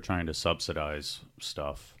seems like they're trying to subsidize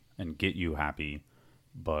stuff and get you happy,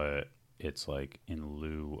 but it's like in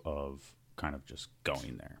lieu of kind of just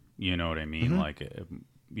going there. You know what I mean? Like,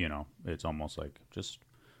 it's almost like just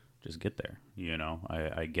get there.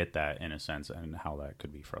 I get that in a sense, and how that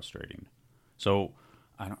could be frustrating. So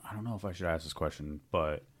I don't know if I should ask this question,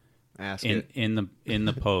 but Ask in it. in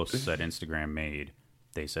the posts that Instagram made,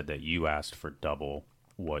 they said that you asked for double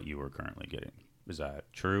what you were currently getting. Is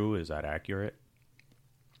that true? Is that accurate?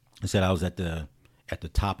 I said I was at the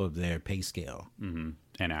top of their pay scale. Mm-hmm.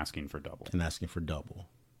 And asking for double.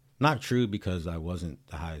 Not true, because I wasn't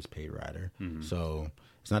the highest paid rider. Mm-hmm. So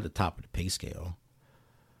it's not the top of the pay scale.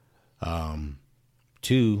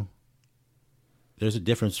 Two, there's a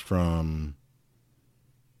difference from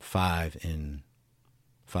 5 and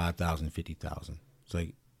 5,000, 50,000. It's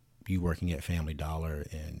like you working at Family Dollar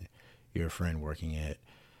and your friend working at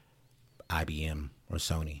IBM or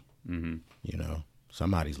Sony. Mm-hmm.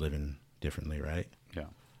 Somebody's living differently, right? Yeah.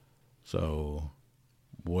 So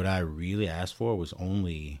what I really asked for was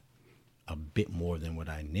only a bit more than what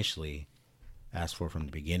I initially asked for from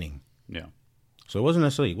the beginning. Yeah. So it wasn't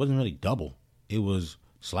really double. It was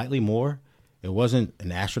slightly more. It wasn't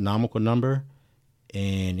an astronomical number.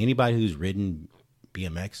 And anybody who's ridden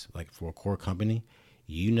BMX, like for a core company,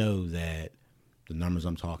 that the numbers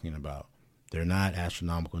I'm talking about, they're not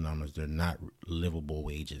astronomical numbers. They're not livable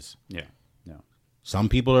wages. Yeah. Yeah. Some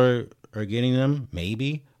people are getting them,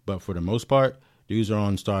 maybe, but for the most part, dudes are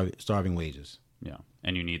on starving wages. Yeah,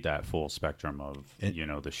 and you need that full spectrum of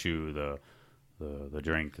the shoe, the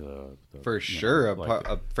drink, for sure,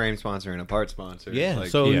 a frame sponsor and a part sponsor. Yeah,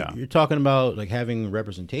 you're talking about like having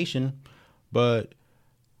representation, but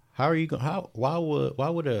how are you? Why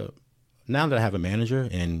would now that I have a manager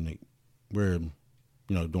and like, we're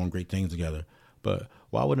doing great things together, but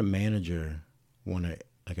why would a manager want to,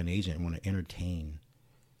 like an agent, want to entertain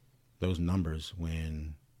those numbers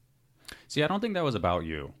when? See, I don't think that was about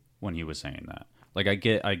you when he was saying that. Like, I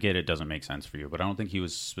get it doesn't make sense for you, but I don't think he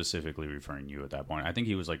was specifically referring to you at that point. I think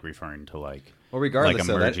he was like referring to regardless,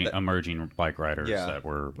 emerging bike riders that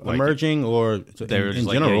were like, emerging or in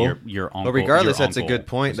general. Your uncle. But regardless, your that's a good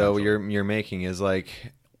point though. You're making is like,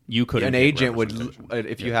 you could an agent would,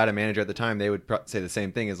 if you had a manager at the time, they would say the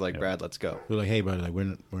same thing as like, Brad, let's go. We're like, hey, brother, like,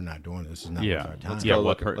 we're not doing this. This is not our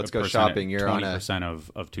time. Let's go shopping. You're on 20%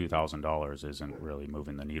 of $2,000 isn't really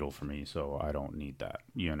moving the needle for me, so I don't need that.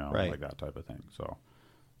 Like that type of thing. So,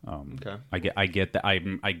 okay, I get that.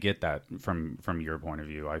 I get that from your point of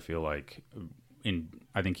view. I feel like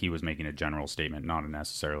I think he was making a general statement, not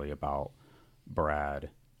necessarily about Brad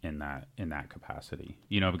in that capacity,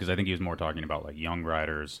 because I think he was more talking about like young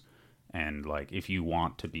riders, and like if you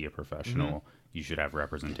want to be a professional, you should have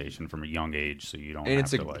representation from a young age, so you don't. And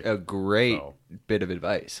have it's a great bit of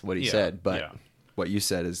advice what he said, but yeah. What you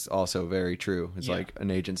said is also very true. It's like an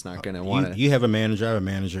agent's not going to want to. You have a manager, I have a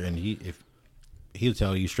manager, and he'll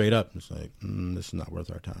tell you straight up. It's like, this is not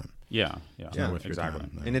worth our time. Yeah, not worth your exactly.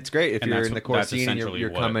 time. And it's great if And you're that's in the what- core that's scene and essentially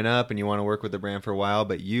you're what- coming up and you want to work with the brand for a while,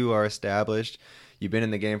 but you are established. You've been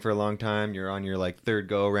in the game for a long time. You're on your like third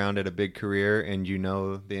go around at a big career, and you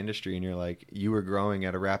know the industry, and you're like, you were growing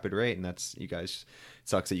at a rapid rate, and that's, you guys, it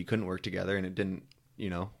sucks that you couldn't work together and it didn't,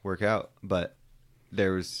 work out. But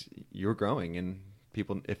you're growing, and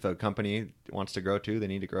people, if a company wants to grow too, they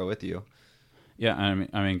need to grow with you. Yeah, I mean,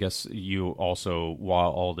 I guess you also, while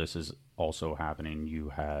all this is also happening, you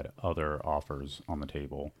had other offers on the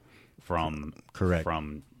table from Correct.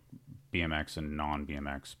 from BMX and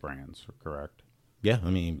non-BMX brands, correct? Yeah, I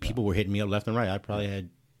mean, people were hitting me up left and right. I probably had,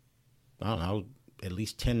 I don't know, at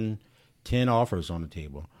least 10 offers on the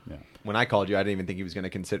table. Yeah. When I called you, I didn't even think he was going to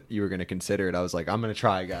consider. You were going to consider it. I was like, I'm going to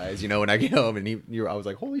try, guys. When I get home, and I was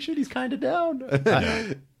like, holy shit, he's kind of down.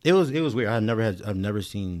 It was weird. I've never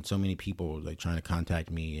seen so many people like trying to contact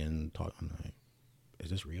me and talk. I'm like, is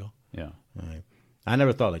this real? Yeah. Like, I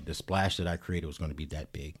never thought like the splash that I created was going to be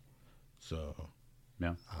that big. So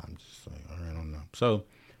Yeah. I'm just like, all right, I don't know. So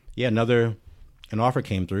yeah, an offer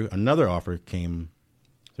came through. Another offer came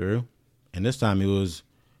through, and this time it was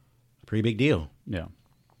a pretty big deal. Yeah.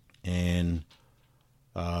 And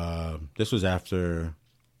this was after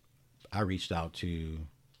I reached out to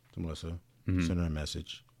Melissa, sent her a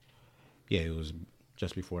message. Yeah, it was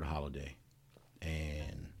just before the holiday,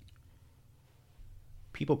 and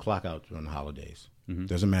people clock out on the holidays.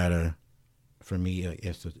 Doesn't matter for me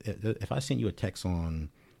if I send you a text on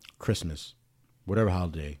Christmas, whatever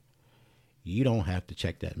holiday, you don't have to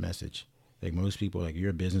check that message. Like most people, like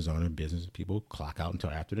you're a business owner, business people clock out until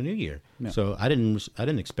after the new year. Yeah. So I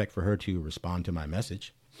didn't expect for her to respond to my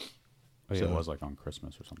message. Oh, yeah, So- it was like on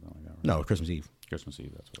Christmas or something like that. Right? No, Christmas Eve. Christmas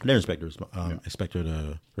Eve. That's I what. didn't expect her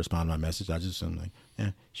to respond to my message. I just am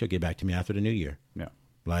like, she'll get back to me after the new year, Yeah.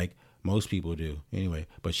 like most people do. Anyway,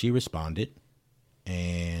 but she responded,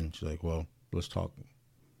 and she's like, "Well, let's talk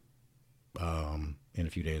in a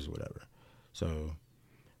few days or whatever." So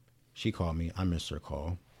she called me. I missed her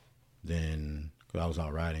call. Then, because I was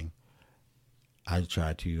out riding, I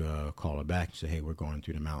tried to call her back and say, "Hey, we're going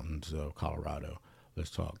through the mountains of Colorado. Let's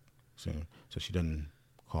talk soon." So she doesn't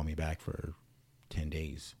call me back for 10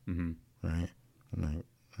 days. Mm-hmm. Right? I'm like,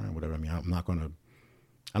 all right, whatever. I mean, I'm not going to,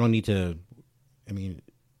 I don't need to, I mean,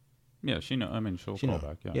 Yeah, she know. I mean, she'll she call know.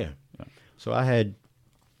 back. Yeah. Yeah. Yeah. So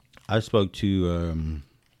I spoke to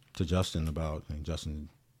Justin about, like, Justin,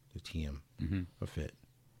 the TM of Fit.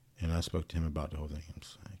 And I spoke to him about the whole thing. I'm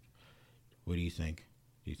just like, what do you think?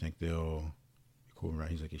 Do you think they'll be cool? Right?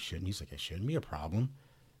 He's like, it shouldn't. He's like, it shouldn't be a problem.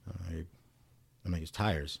 I'm like, it's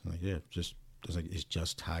tires. I'm like, yeah, it's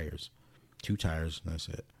just tires. 2 tires, and that's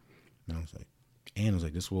it. And I was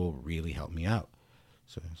like, this will really help me out.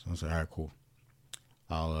 So I was like, all right, cool.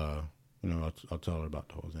 I'll tell her about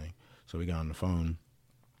the whole thing. So we got on the phone.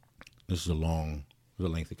 This is a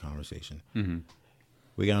lengthy conversation. Mm-hmm.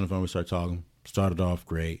 We got on the phone. We started talking. Started off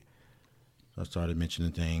great. I started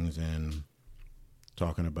mentioning things and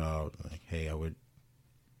talking about like, hey,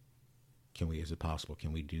 is it possible?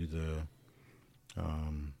 Can we do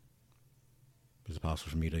is it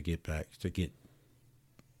possible for me to get the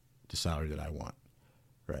salary that I want?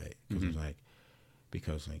 Right.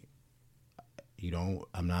 Because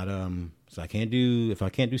I'm not, so if I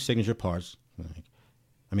can't do signature parts,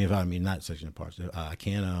 not signature parts, I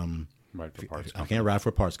can't, Right for parts. I can't ride for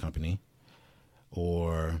a parts company,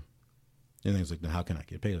 or and things like that. How can I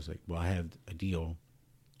get paid? It's like, well, I have a deal,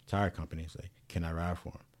 tire company. It's like, can I ride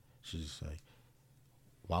for them? She's just like,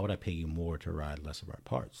 why would I pay you more to ride less of our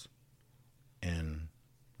parts? And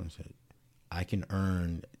I said, I can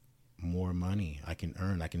earn more money.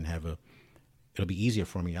 It'll be easier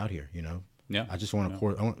for me out here, Yeah. I just want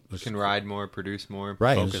to Can ride more, produce more.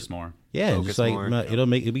 right, Focus more. Yeah, Focus it's like more. it'll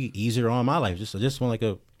be easier on my life. I just want like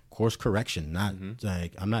a course correction, not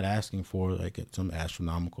like I'm not asking for like some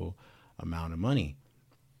astronomical amount of money.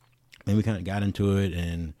 And we kind of got into it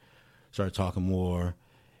and started talking more.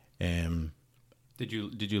 And Did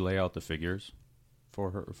you lay out the figures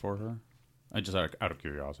for her? I just out of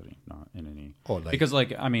curiosity, not in any. Because I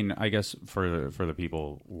guess for the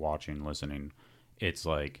people watching, listening, it's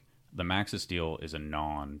like the Maxxis deal is a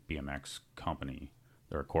non-BMX company.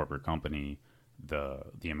 They're a corporate company.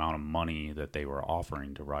 The amount of money that they were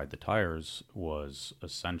offering to ride the tires was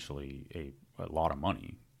essentially a lot of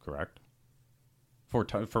money, correct? For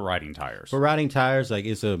riding tires. for riding tires, like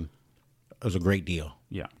it was a great deal.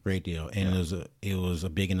 Yeah. Great deal. And it was a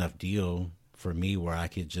big enough deal for me where I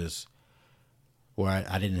could just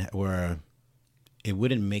where it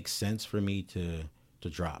wouldn't make sense for me to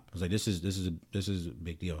drop. I was like, this is a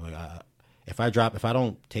big deal. Like if I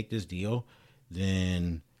don't take this deal,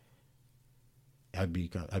 then I'd be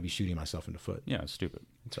shooting myself in the foot. Yeah, it's stupid.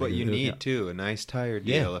 It's what you need too. A nice tire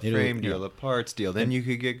deal, Yeah, a frame deal, a parts deal. Then you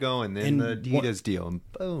could get going. Then the Adidas deal,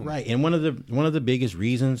 and boom. Right. And one of the biggest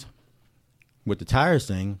reasons with the tires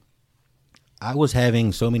thing, I was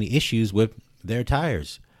having so many issues with their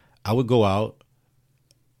tires. I would go out,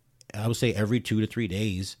 I would say every 2 to 3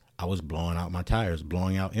 days, I was blowing out my tires,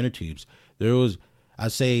 blowing out inner tubes. There was,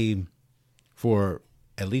 I'd say, for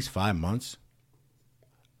at least 5 months,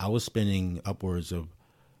 I was spending upwards of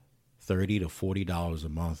 $30 to $40 a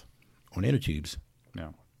month on inner tubes. Yeah.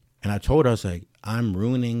 And I told her, I was like, I'm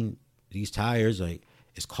ruining these tires. Like,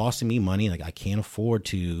 it's costing me money. Like, I can't afford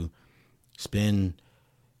to spend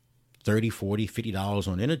 $30, $40, $50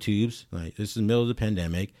 on inner tubes. Like, this is the middle of the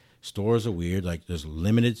pandemic. Stores are weird. Like, there's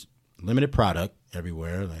limited product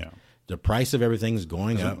everywhere. Like, the price of everything is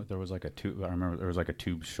going up. There was like a tube. I remember there was like a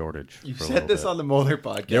tube shortage. You for a said little this bit. on the Moeller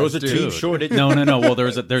podcast. There was a dude. tube shortage. No. Well,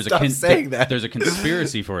 there's Stop saying that. There's a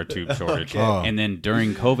conspiracy for a tube shortage, Okay. Oh. and then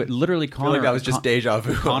during COVID, literally, I feel Connor like that was just deja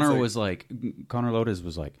vu. Connor I was like, Connor Lodes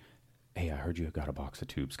was like, "Hey, I heard you got a box of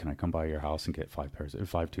tubes. Can I come by your house and get 5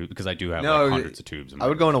 tubes? Because I do have No, like hundreds of tubes." In I my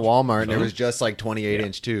would go into garage." Walmart and there was just like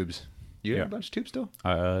 28-inch tubes. You have Yeah. a bunch of tubes still?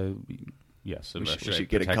 Yes, We should I should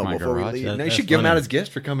get a protect couple my before we garage? leave. That- No, you that's should give them out funny. as gifts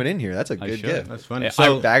for coming in here. That's a I good should. gift. That's funny. Yeah,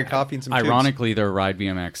 So, A bag of coffee and some tubes. Ironically, they're Ride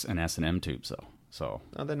BMX and S&M tubes, though. So,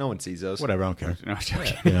 Oh, then no one sees those. whatever, I don't care. no, I'm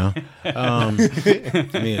joking. You know?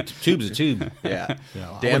 I mean, a tube's a tube. Yeah. You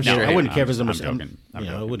know, Damn straight. I wouldn't care if it was I'm a joking. I'm you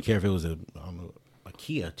know, I joking. wouldn't care if it was a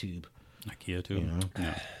Kia tube. IKEA tube. You know?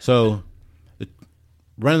 Yeah. So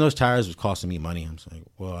running those tires was costing me money. I'm saying,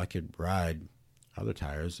 well, I could ride other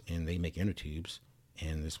tires and they make inner tubes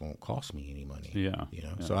and this won't cost me any money. Yeah. You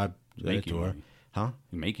know, Yeah. so I let it Make you to her. money. Huh?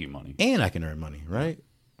 Make you money. And I can earn money, right?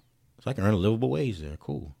 So I can earn a livable wage there.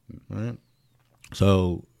 Cool. Right?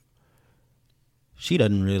 So she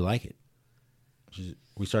doesn't really like it.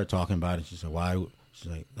 We started talking about it. She said, why?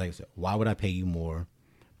 She's like I said, why would I pay you more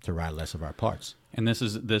to ride less of our parts? And this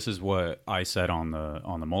is what I said on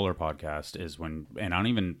the Moeller podcast is when, and I don't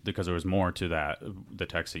even, because there was more to that, the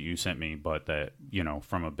text that you sent me, but that, you know,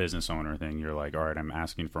 from a business owner thing, you're like, all right, I'm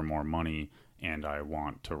asking for more money and I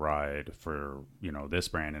want to ride for, you know, this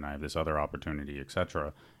brand and I have this other opportunity,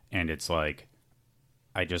 etc. And it's like,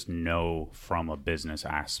 I just know from a business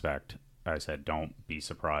aspect, I said, don't be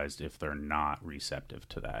surprised if they're not receptive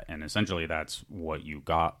to that. And essentially that's what you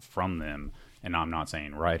got from them. And I'm not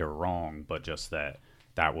saying right or wrong, but just that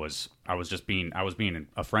I was being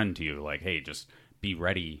a friend to you. Like, hey, just be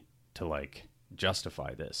ready to like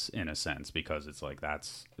justify this in a sense, because it's like,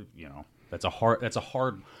 that's, you know, it's a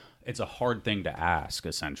hard thing to ask,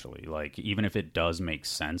 essentially. Like, even if it does make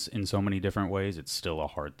sense in so many different ways, it's still a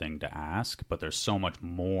hard thing to ask, but there's so much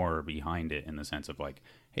more behind it in the sense of like,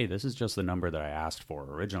 hey, this is just the number that I asked for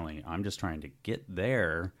originally. I'm just trying to get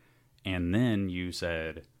there. And then you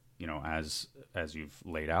said, you know, as you've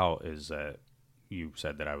laid out, is that you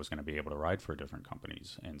said that I was going to be able to ride for different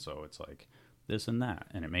companies. And so it's like this and that,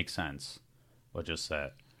 and it makes sense. But just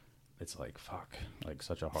that it's like, fuck, like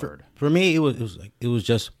such a hard. For me, it was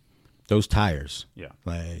just those tires. Yeah.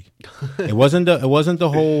 Like it wasn't the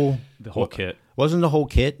whole kit. Wasn't the whole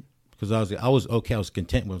kit, because I was okay. I was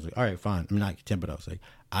content. I was like, all right, fine. I'm not content, but I was like,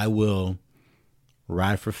 I will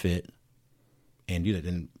ride for fit and do that.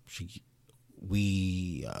 Then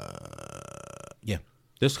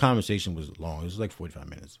this conversation was long. It was like 45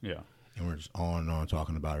 minutes. Yeah. And we're just on and on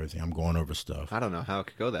talking about everything. I'm going over stuff. I don't know how it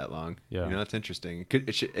could go that long. Yeah. You know, it's interesting.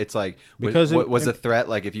 It's like, Because was the threat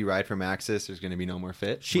like if you ride for Maxxis, there's going to be no more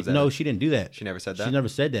fit? She Was that- she didn't do that. She never said that? She never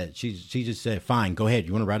said that. She just said, fine, go ahead.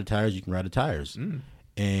 You want to ride the tires? You can ride the tires. And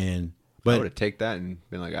I would but have taken that and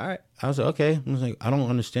been like, all right. I was like, okay. I was like, I don't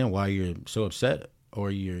understand why you're so upset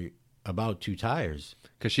or you're about 2 tires.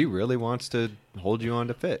 Because she really wants to hold you on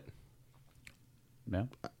to fit. Yeah.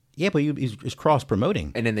 Yeah, but it's cross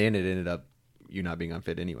promoting. And in the end, it ended up you not being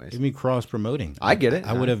unfit anyways. I mean, cross promoting. I get it.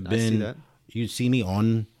 I would have I see been. that. You'd see me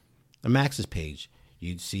on the Maxxis page.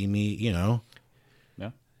 You'd see me, you know,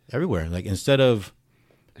 Yeah. everywhere. Like instead of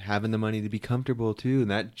Having the money to be comfortable too, and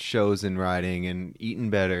that shows in riding and eating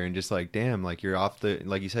better and just like, damn, like you're off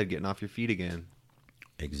like you said, getting off your feet again.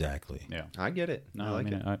 exactly. Yeah. I get it. No, I like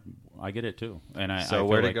mean, it. I get it too. And I So feel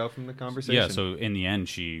where to like- go from the conversation? Yeah. So in the end,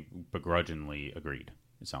 she begrudgingly agreed.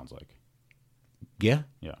 It sounds like. Yeah.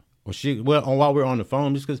 Yeah. Well, while we're on the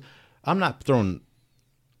phone, just because I'm not throwing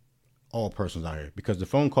all persons out here, because the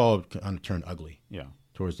phone call kind of turned ugly Yeah.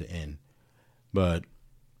 towards the end. But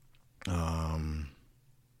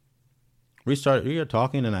we were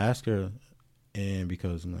talking, and I asked her, and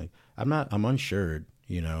because I'm like, I'm unsure,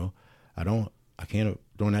 you know, I can't,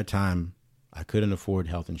 during that time, I couldn't afford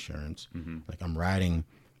health insurance. Like I'm riding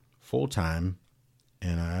full time,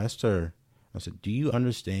 and I asked her, I said, "Do you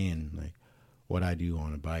understand like what I do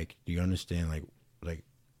on a bike? Do you understand like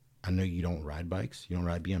I know you don't ride bikes, you don't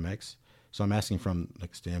ride BMX, so I'm asking from a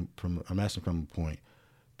point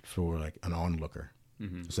for like an onlooker.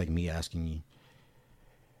 It's like me asking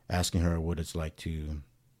her what it's like to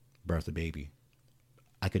birth a baby.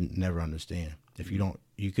 I could never understand. If you don't,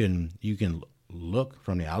 you can look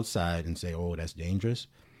from the outside and say, "Oh, that's dangerous,"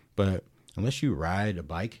 but unless you ride a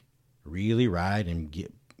bike, really ride and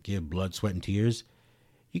give blood, sweat, and tears,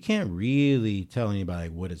 you can't really tell anybody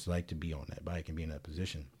what it's like to be on that bike and be in that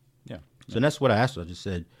position. Yeah. So that's what I asked her. I just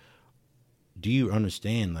said, "Do you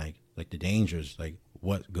understand like the dangers, like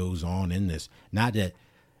what goes on in this?" Not that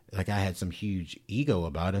like I had some huge ego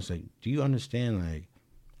about it. It's like, do you understand like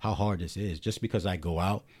how hard this is? Just because I go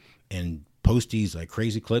out and post these like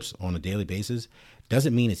crazy clips on a daily basis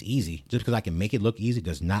doesn't mean it's easy. Just because I can make it look easy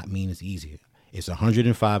does not mean it's easy. It's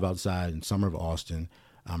 105 outside in summer of Austin.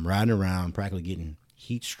 I'm riding around, practically getting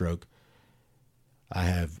heat stroke.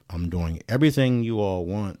 I'm doing everything you all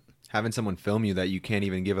want. Having someone film you that you can't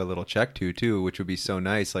even give a little check to, too, which would be so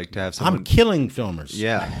nice. Like to have someone. I'm killing filmers.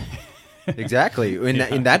 Yeah, exactly.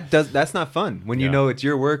 And that's not fun when you know it's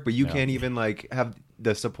your work, but you can't even like have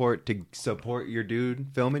the support to support your dude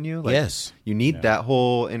filming you. Like, yes, you need that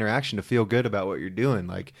whole interaction to feel good about what you're doing.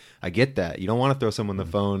 Like I get that. You don't want to throw someone the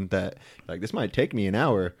phone that like this might take me an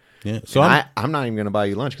hour. Yeah, so I'm not even going to buy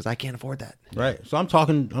you lunch because I can't afford that. Right. So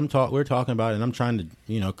we're talking about it, and I'm trying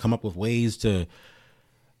to come up with ways to.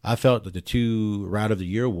 I felt that the 2 Ride of the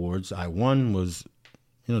Year awards I won was,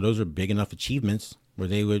 those are big enough achievements where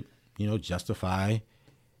they would, justify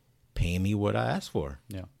paying me what I asked for.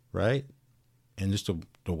 Yeah. Right. And just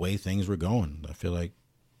the way things were going, I feel like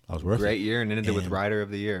I was worth it. Great year, and ended with Rider of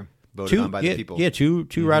the Year, voted on by the people. Yeah, 2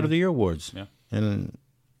 Ride of the Year awards. Yeah. And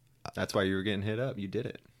that's why you were getting hit up. You did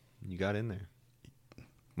it. You got in there.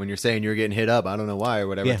 When you're saying you're getting hit up, I don't know why or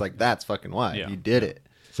whatever. Yeah. It's like, that's fucking why. Yeah. You did it.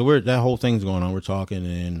 So that whole thing's going on. We're talking,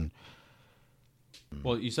 and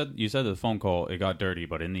well, you said the phone call, it got dirty,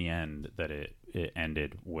 but in the end that it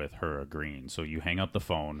ended with her agreeing. So you hang up the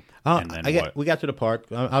phone, and then we got to the park.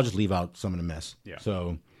 I'll just leave out some of the mess. Yeah.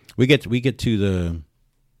 So we get to the.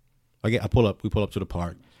 We pull up to the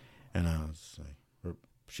park, and I was like,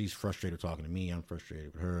 she's frustrated talking to me. I'm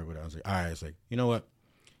frustrated with her. But I was like, all right. It's like, you know what?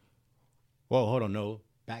 Well, hold on. No,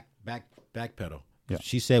 backpedal. Yeah.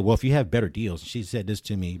 She said, well, if you have better deals, she said this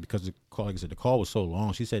to me because the call was so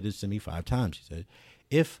long. She said this to me 5 times. She said,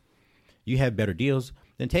 if you have better deals,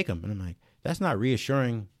 then take them. And I'm like, that's not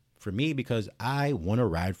reassuring for me because I want to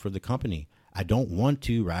ride for the company. I don't want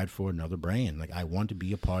to ride for another brand. Like I want to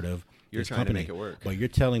be a part of this company. You're trying to make it work. But you're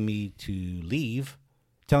telling me to leave,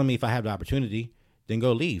 telling me if I have the opportunity, then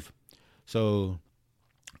go leave. So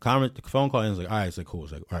the phone call ends like, all right, it's like, cool.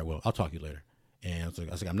 It's like, all right, well, I'll talk to you later. And I was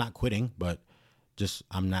like, I'm not quitting, but just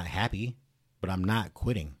I'm not happy, but I'm not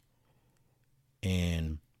quitting.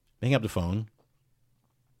 And they hang up the phone.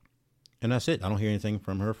 And that's it. I don't hear anything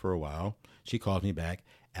from her for a while. She calls me back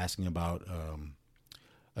asking about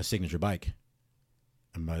a signature bike.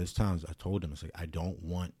 And by this time, I told them, it's like, I don't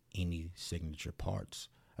want any signature parts.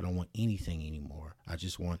 I don't want anything anymore. I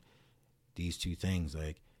just want these 2 things.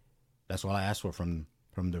 Like, that's all I asked for from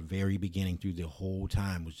the very beginning through the whole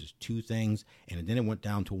time was just 2 things. And then it went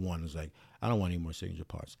down to 1. It was like, I don't want any more signature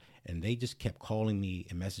parts. And they just kept calling me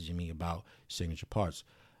and messaging me about signature parts.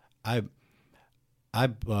 I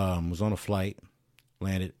was on a flight,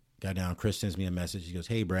 landed, got down. Chris sends me a message. He goes,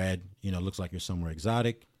 hey, Brad, looks like you're somewhere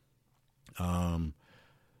exotic. Shoot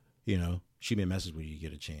me a message when you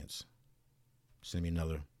get a chance. Send me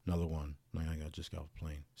another one. Like, I just got off the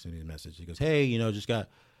plane. Send me a message. He goes, hey, just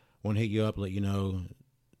want to hit you up, let you know.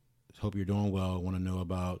 Hope you're doing well. Want to know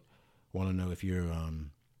if you're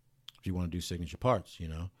if you want to do signature parts,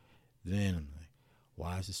 Then I'm like,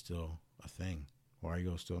 why is this still a thing? Why are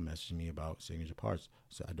you still messaging me about signature parts?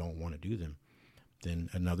 So I don't want to do them. Then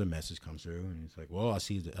another message comes through, and it's like, well, I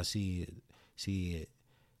see that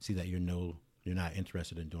you're not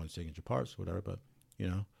interested in doing signature parts, whatever. But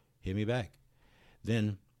hit me back.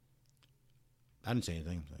 Then I didn't say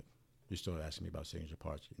anything. Like, you're still asking me about signature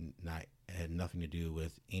parts. It had nothing to do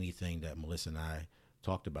with anything that Melissa and I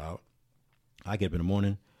talked about. I get up in the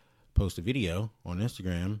morning, post a video on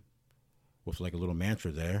Instagram with like a little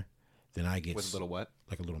mantra there. Then I get with a little what?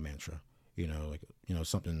 Like a little mantra,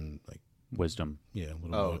 something like wisdom. Yeah,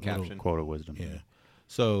 caption, quote of wisdom. Yeah.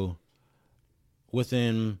 So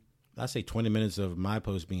within, I say 20 minutes of my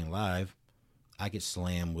post being live, I get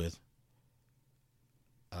slammed with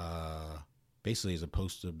basically as a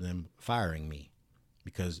post of them firing me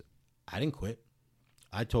because I didn't quit.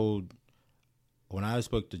 When I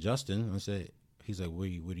spoke to Justin, I said, he's like, where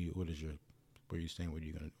are you staying?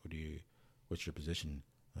 What's your position?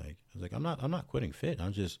 Like, I was like, I'm not quitting fit.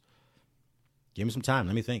 I'm just, give me some time.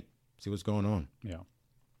 Let me think, see what's going on. Yeah.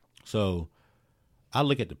 So I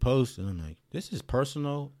look at the post and I'm like, this is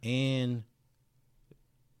personal and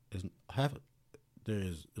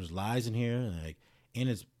there's lies in here, like, and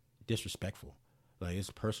it's disrespectful. Like, it's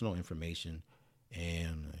personal information.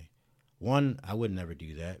 And like, one, I would never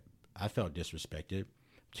do that. I felt disrespected.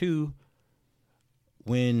 Two,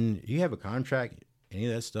 when you have a contract, any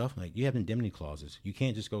of that stuff, like, you have indemnity clauses. You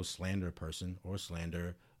can't just go slander a person or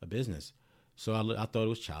slander a business. So I thought it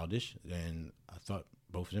was childish, and I thought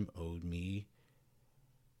both of them owed me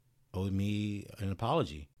an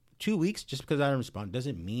apology. 2 weeks just because I didn't respond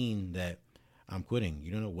doesn't mean that I'm quitting.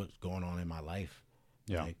 You don't know what's going on in my life.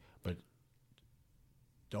 Yeah. Like, but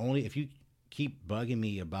if you keep bugging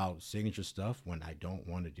me about signature stuff when I don't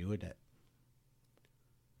want to do it,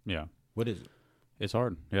 Yeah. what is it? It's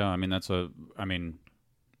hard. Yeah. I mean,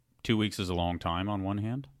 2 weeks is a long time on one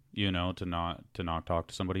hand, to not talk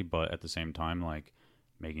to somebody, but at the same time, like,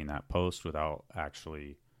 making that post without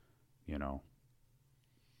actually,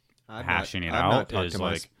 hashing it out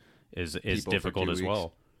is difficult as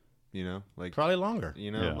well. Like, Probably longer.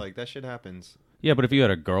 Yeah. like, that shit happens. Yeah, but if you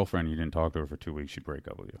had a girlfriend, you didn't talk to her for 2 weeks, she'd break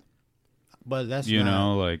up with you. But that's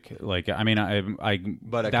I mean,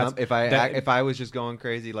 But that's- if I was just going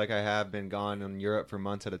crazy, like I have been gone in Europe for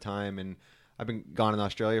months at a time, and I've been gone in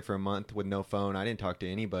Australia for a month with no phone. I didn't talk to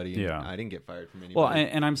anybody. And Yeah. I didn't get fired from anybody. Well,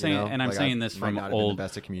 and I'm saying, Like, saying I this might from not have been old. the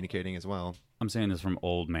best at communicating as well. I'm saying this from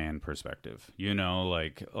old man perspective.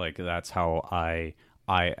 Like that's how I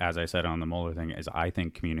as I said on the Mueller thing, is I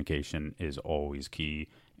think communication is always key.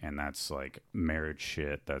 And that's like marriage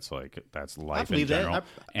shit. That's life in general.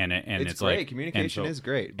 And it's great. like Communication is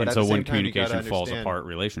great. But and at so the same when time, you gotta communication falls understand- apart,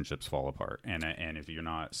 relationships fall apart. And if you're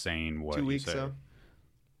not saying what 2 you weeks, say, though?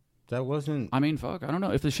 that wasn't. I mean, fuck, I don't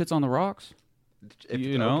know if the shit's on the rocks.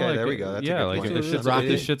 Okay, like, there we go. That's yeah, a good like point. if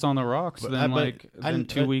the shit's on the rocks, But then I didn't-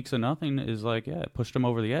 2 weeks of nothing is like, yeah, it pushed them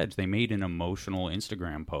over the edge. They made an emotional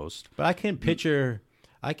Instagram post. But I can't picture.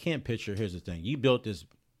 Here's the thing: you built this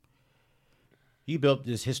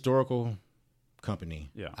historical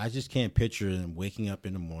company. Yeah. I just can't picture them waking up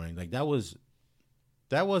in the morning like that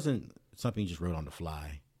wasn't something you just wrote on the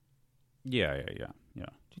fly. Yeah.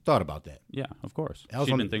 You thought about that. Yeah, of course. That was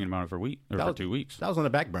She'd on- been thinking about it for 2 weeks. That was on the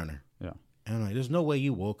back burner. Yeah. And I'm like, there's no way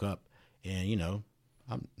you woke up and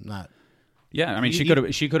I'm not. Yeah, I mean,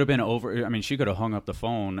 You- she could have been over. I mean, she could have hung up the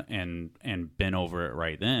phone and been over it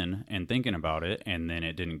right then and thinking about it, and then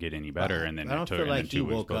it didn't get any better, and then I it don't took feel and then like he 2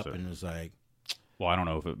 weeks woke up closer. and was like, Well, I don't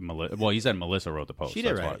know if it. Well, he said Melissa wrote the post. she did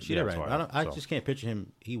That's right. why- She yeah, did that's right. why, I so. just can't picture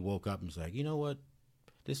him. He woke up and was like, you know what?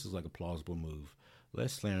 This is like a plausible move.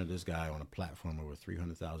 Let's slander this guy on a platform over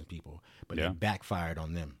 300,000 people, but Yeah. it backfired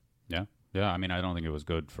on them. Yeah. I mean, I don't think it was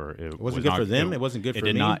good for. It wasn't was good not- for them. It wasn't good for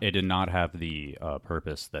did me. Not. It did not have the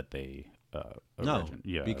purpose that they. No,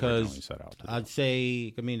 originally because set out to do. I'd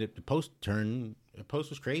say, I mean, the post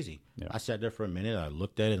was crazy. Yeah. I sat there for a minute. I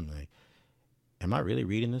looked at it and I'm like, am I really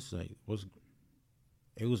reading this? Like,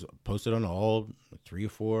 it was posted on all 3 or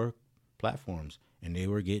 4 platforms, and they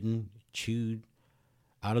were getting chewed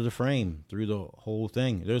out of the frame through the whole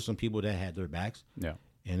thing. There's some people that had their backs Yeah.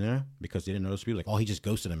 in there because they didn't know those people. Like, oh, he just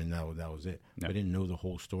ghosted them, and that was it. Yeah. They didn't know the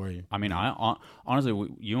whole story. I mean, I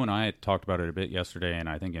honestly, you and I talked about it a bit yesterday, and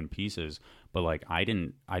I think in pieces. But like, I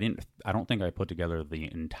don't think I put together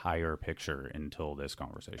the entire picture until this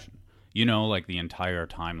conversation. Like the entire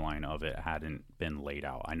timeline of it hadn't been laid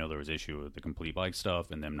out. I know there was issue with the Complete Bike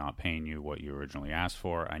stuff and them not paying you what you originally asked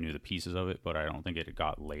for. I knew the pieces of it, but I don't think it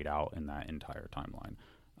got laid out in that entire timeline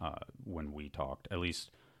when we talked. At least,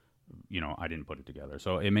 I didn't put it together.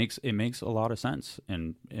 So it makes a lot of sense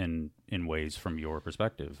in ways from your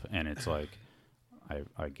perspective, and it's like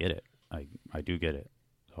I get it. I do get it.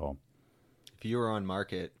 So. If you were on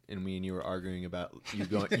Market and me and you were arguing about you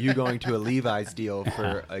going to a Levi's deal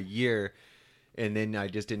for a year, and then I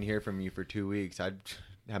just didn't hear from you for 2 weeks, I'd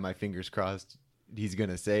have my fingers crossed. He's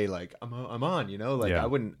gonna say like I'm on, Like Yeah. I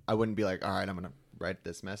wouldn't be like, all right, I'm gonna write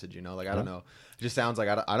this message, Like I don't know. It just sounds like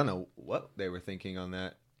I don't know what they were thinking on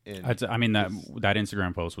that. And I mean that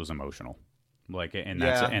Instagram post was emotional, like, and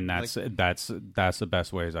that's the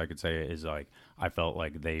best ways I could say it is like I felt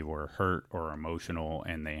like they were hurt or emotional,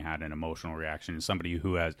 and they had an emotional reaction. Somebody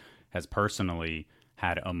who has personally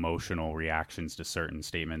had emotional reactions to certain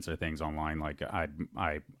statements or things online, like I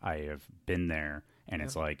have been there, and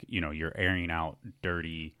it's like you're airing out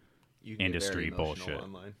dirty You can get industry very emotional bullshit.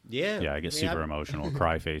 online. Yeah, I get super emotional.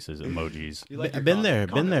 Cry faces, emojis. You like I've your been there,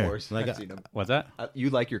 comment been there. wars. Like, I've seen 'em. What's that? You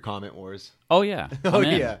like your comment wars. Oh yeah. Oh, I'm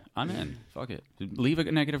in. yeah. I'm in. Fuck it. Leave a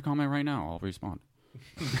negative comment right now. I'll respond.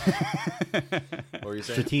 What were you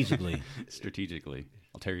saying? strategically. Strategically,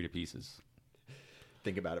 I'll tear you to pieces.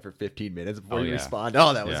 Think about it for 15 minutes before Oh, you yeah. respond.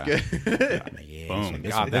 Oh, that was Yeah. good. Yeah, Boom.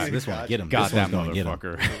 this, God, this, that- this one get him. Got This that one's gonna get him.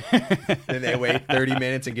 motherfucker. Then they wait 30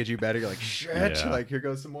 minutes and get you better. You're like, shit. Yeah. Like, here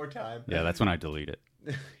goes some more time. Yeah, that's when I delete it.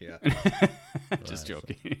 Yeah. Just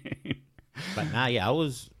joking. But nah, yeah,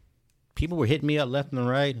 people were hitting me up left and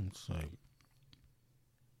right. And it's like,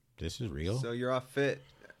 this is real. So you're off fit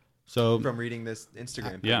So from reading this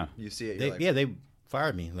Instagram. Yeah. You see it. You're they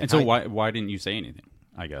fired me. Like, And so I- why didn't you say anything?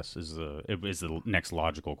 I guess is the next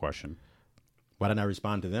logical question. why didn't I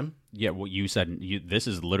respond to them? Yeah, well, you said this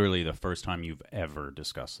is literally the first time you've ever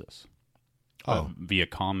discussed this. Oh. Via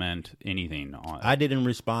comment, anything on. I didn't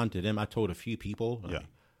respond to them. I told a few people Yeah.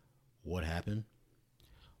 what happened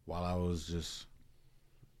while I was just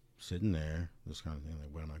sitting there, this kind of thing.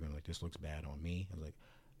 Like, what am I going to, like, this looks bad on me. I was like,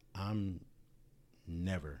 I'm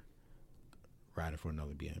never riding for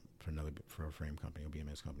for a frame company or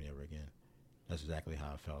BMS company ever again. That's exactly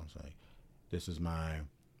how I felt. It's like, this is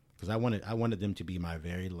because I wanted them to be my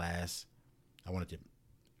very last. I wanted to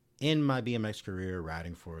end my BMX career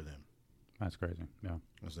riding for them. That's crazy. Yeah.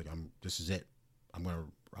 I was like, this is it. I'm gonna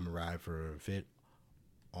ride for Fit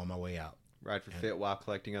on my way out. Ride for fit while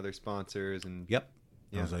collecting other sponsors and Yep.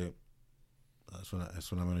 Yeah. I was like, that's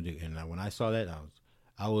what I'm gonna do. And when I saw that,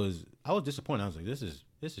 I was disappointed. I was like, this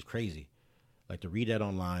is crazy. Like, to read that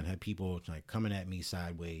online, had people like coming at me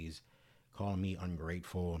sideways, calling me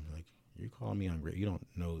ungrateful. I'm like, you're calling me ungrateful? You don't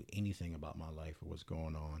know anything about my life or what's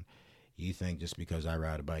going on. You think just because I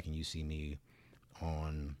ride a bike and you see me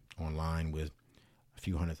online with a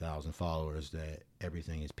few 100,000 followers that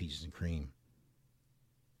everything is peaches and cream.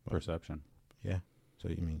 Perception. Yeah. So,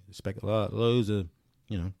 I mean, loads of,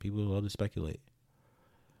 people love to speculate.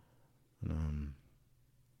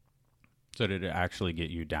 So did it actually get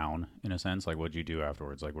you down in a sense? Like, what'd you do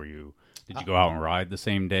afterwards? Like, did you go out and ride the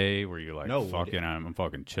same day? Were you like, No, I'm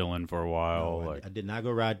fucking chilling for a while? No, like, I did not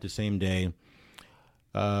go ride the same day.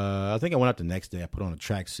 I think I went out the next day. I put on a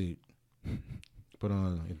tracksuit, put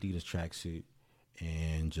on an Adidas tracksuit,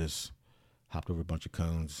 and just hopped over a bunch of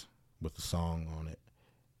cones with a song on it.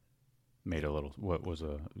 made a little. What was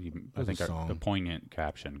a? I was think a song. the poignant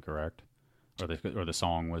caption, correct? Or the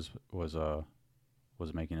song was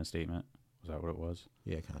making a statement. Was that what it was?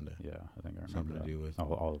 Yeah, kind of. Yeah, I think I remember Something that. to do with.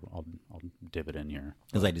 I'll dip it in here.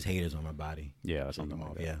 It's like these haters on my body. Yeah, Shake something them like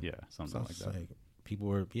off, that. yeah. Yeah, something So like it's that. like people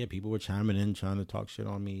were chiming in, trying to talk shit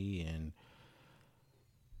on me, and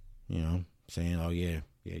saying, "Oh yeah,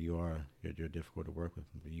 you're difficult to work with,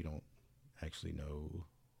 but you don't actually know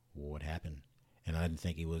what happened." And I didn't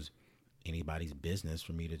think it was anybody's business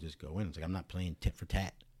for me to just go in. It's like, I'm not playing tit for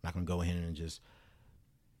tat. I'm not gonna go in and just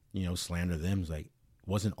slander them. It's like, it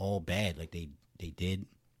wasn't all bad. Like they did,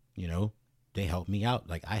 they helped me out.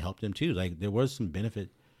 Like I helped them too. Like there was some benefit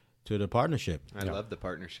to the partnership. I love the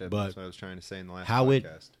partnership. But That's what I was trying to say in the last how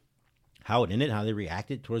podcast. How it ended, how they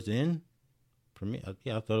reacted towards the end, for me,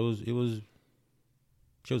 I thought it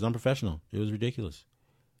was unprofessional. It was ridiculous,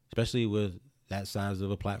 especially with that size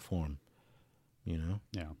of a platform.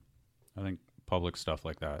 Yeah, I think public stuff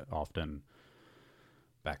like that often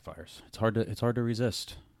backfires. It's hard to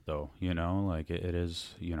resist, though. Like it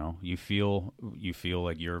is. You feel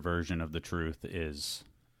like your version of the truth is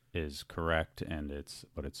correct, and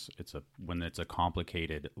when it's a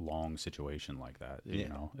complicated, long situation like that.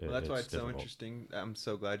 Well, that's why it's so difficult. interesting. I'm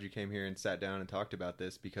so glad you came here and sat down and talked about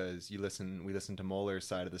this, because we listened to Moeller's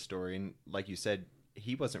side of the story, and like you said,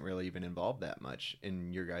 he wasn't really even involved that much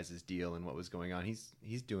in your guys' deal and what was going on.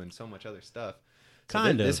 He's doing so much other stuff. So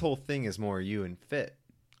Kind of. This whole thing is more you and Fit.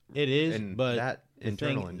 It is, And but that the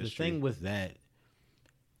internal thing, industry. The thing with that,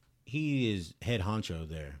 he is head honcho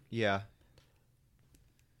there. Yeah.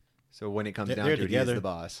 So when it comes They're down to it, he's together. the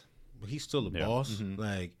boss. But he's still the Yeah. boss. Mhm.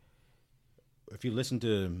 Like, if you listen to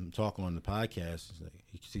him talk on the podcast, it's like,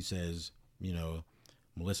 he says,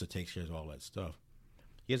 Melissa takes care of all that stuff.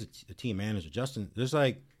 He has a team manager. Justin,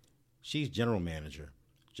 she's general manager.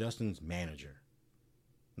 Justin's manager.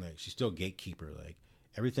 Like, she's still gatekeeper. Like,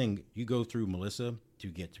 everything you go through Melissa to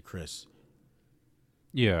get to Chris.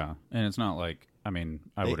 Yeah, and it's not like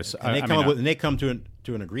They come to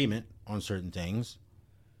an agreement on certain things.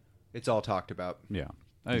 It's all talked about. Yeah.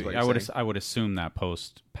 Is what I you're would saying? I would assume that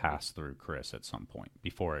post passed through Chris at some point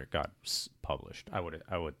before it got published. I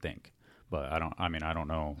would think, but I don't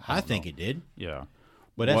know. I think it did. Yeah.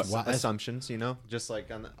 But that's What why assumptions, you know, just like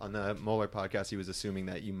on the Moeller podcast, he was assuming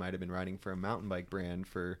that you might have been riding for a mountain bike brand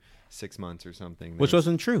for 6 months or something. which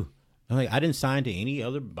wasn't true. Like, I didn't sign to any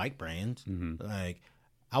other bike brands. Like,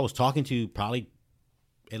 I was talking to probably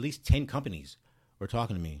at least 10 companies were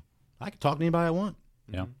talking to me. I can talk to anybody I want.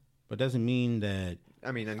 Yeah. But doesn't mean that.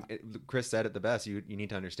 I mean, and Chris said it the best. You need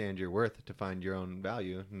to understand your worth to find your own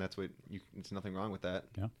value, and that's what you. It's nothing wrong with that.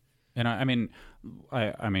 Yeah. And I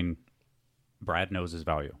mean, Brad knows his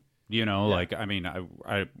value. You know, Yeah. like, I mean, I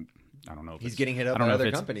don't know if He's it's- getting hit up I don't by know if other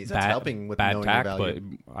it's companies. That's helping with bad knowing tack, your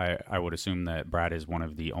value. but I would assume that Brad is one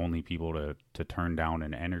of the only people to turn down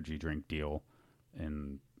an energy drink deal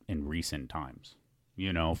in recent times.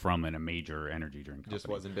 You know, from a major energy drink company. Just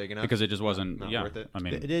wasn't big enough because it just wasn't. Not yeah, worth it. I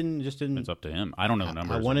mean, It didn't. it's up to him. I don't know the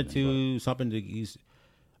numbers. I or wanted anything, to something to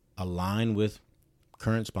align with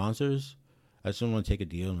current sponsors. I just didn't want to take a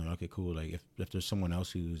deal and okay, cool. Like if there's someone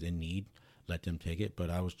else who's in need, let them take it. But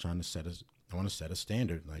I was trying to I want to set a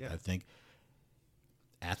standard. Like I think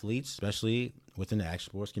athletes, especially within the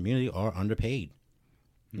action sports community, are underpaid.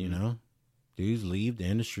 You know, dudes leave the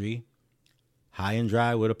industry high and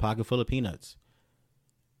dry with a pocket full of peanuts.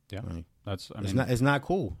 Yeah, Like, that's. I it's mean, not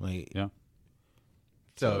cool. Like yeah.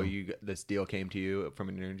 So this deal came to you from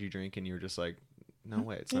an energy drink, and you were just like, "No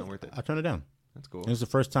way, it's not worth it." I turned it down. That's cool. It was the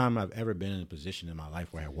first time I've ever been in a position in my life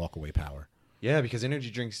where I had walk away power. Yeah, because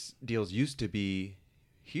energy drinks deals used to be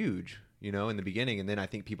huge, you know, in the beginning, and then I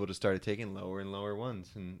think people just started taking lower and lower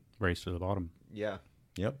ones, and Race to the bottom. yeah,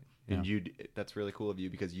 Yep. and Yeah. that's really cool of you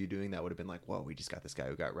because you doing that would have been like, whoa, we just got this guy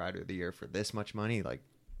who got Rider of the Year for this much money, like,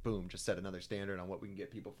 boom, just set another standard on what we can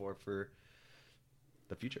get people for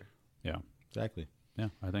the future. Yeah. Exactly. Yeah,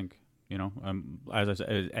 I think, you know, as I said,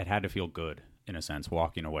 it had to feel good in a sense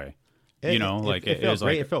walking away. It it felt was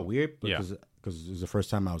great. like, It felt weird Yeah. because it was the first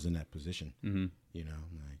time I was in that position. mm-hmm. You know,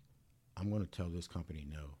 like I'm going to tell this company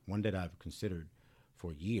no. One that I've considered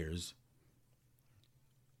for years.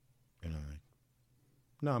 And I'm like,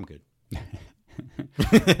 no, I'm good.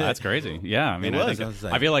 That's crazy. Yeah, I mean, It I, was. think, I was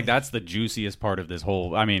like- I feel like that's the juiciest part of this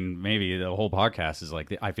whole. I mean, maybe the whole podcast is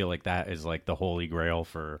like. I feel like that is like the holy grail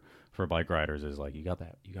for bike riders. Is like you got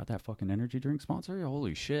that fucking energy drink sponsor.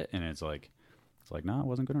 Holy shit! And it's like, no, it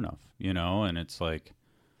wasn't good enough. You know, and it's like,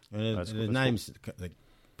 And That's it's cool. not even like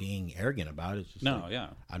being arrogant about it. It's just no, like, yeah,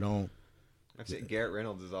 I don't. I've seen Garrett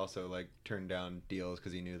Reynolds has also like turned down deals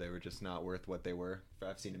because he knew they were just not worth what they were.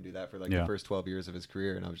 I've seen him do that for like Yeah. the first 12 years of his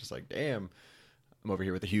career, and I was just like, damn. I'm over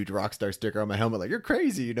here with a huge Rockstar sticker on my helmet, like you're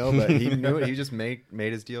crazy, you know. But he knew it. He just made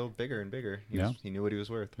his deal bigger and bigger. He knew what he was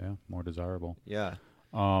worth. yeah, more desirable. Yeah.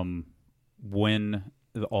 When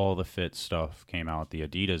all the Fit stuff came out, the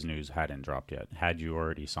Adidas news hadn't dropped yet. Had you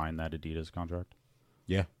already signed that Adidas contract?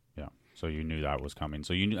 Yeah. Yeah. So you knew that was coming.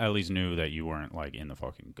 So you at least knew that you weren't like in the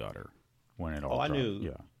fucking gutter when it all I dropped. knew.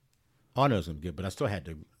 Yeah. I know it was gonna be good, but I still had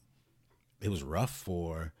to. It was rough.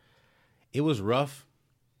 It was rough.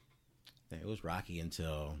 It was rocky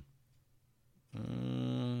until.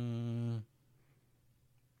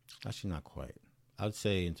 Actually, not quite. I'd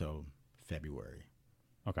say until February.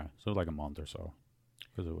 Okay. So like a month or so.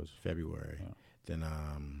 Because it was. February. Yeah. Then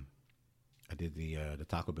I did the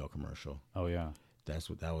Taco Bell commercial. Oh, yeah. That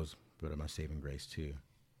was bit of my saving grace too.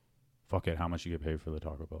 Fuck it. How much you get paid for the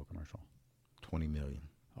Taco Bell commercial? $20 million.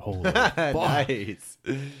 Holy Nice.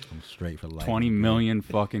 I'm straight for life. 20 million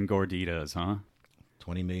fucking gorditas, huh?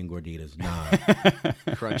 20 million gorditas.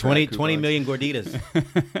 Nah. Crunch 20 wrap 20 coupons. million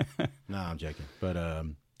gorditas. Nah, I'm joking. But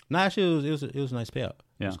no, actually it was a nice payout.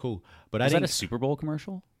 It was Yeah. cool. But Is I that a didn't Super Bowl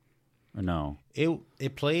commercial? Or no?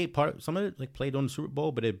 it played some of it like played on the Super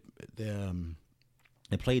Bowl, but it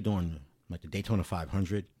played during like the Daytona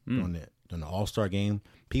 500 during the All-Star game.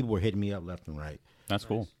 People were hitting me up left and right. That's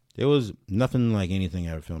cool. There was nothing like anything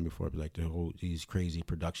I ever filmed before, but like these crazy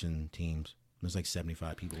production teams. There's like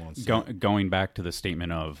 75 people on set. Going back to the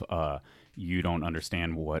statement of you don't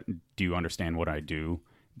understand do you understand what I do?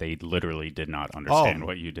 They literally did not understand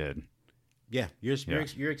what you did. Yeah,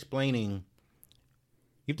 you're explaining.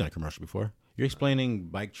 You've done a commercial before. You're explaining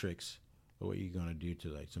bike tricks or what you're gonna do to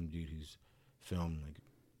like some dude who's filmed like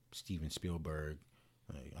Steven Spielberg,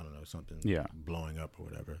 like I don't know something, Yeah. blowing up or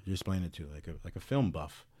whatever. You're explaining it to like a film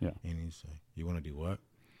buff. Yeah. and he's like, "You want to do what?"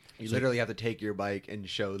 You literally have to take your bike and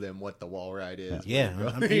show them what the wall ride is. Yeah, and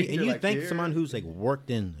You're you like, think "Here." someone who's like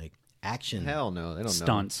worked in like action Hell no, they don't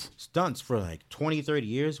Stunts. for like 20, 30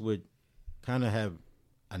 years would kind of have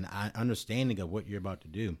an understanding of what you're about to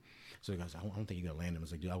do. So he goes, I don't think you're going to land him.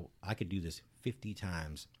 It's like, dude, I could do this 50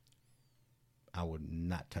 times. I would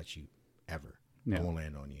not touch you ever. Yeah. I won't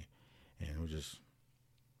land on you. And we're just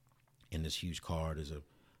in this huge car. There's a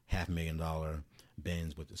 $500,000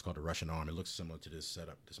 bends, but it's called a Russian arm. It looks similar to this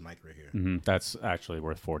setup, this mic right here. Mm-hmm. That's actually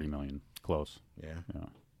worth $40 million. Close. Yeah. Yeah.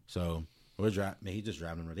 So he just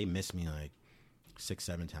driving them. They missed me like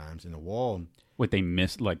 6-7 times in the wall. Wait, they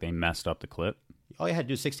messed up the clip? All you had to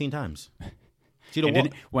do is 16 times. See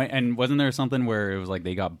the wall? And wasn't there something where it was like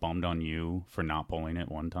they got bummed on you for not pulling it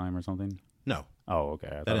one time or something? No. Oh, okay.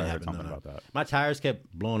 I thought I heard something about that. My tires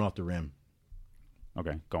kept blowing off the rim.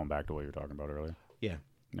 Okay, going back to what you were talking about earlier. Yeah.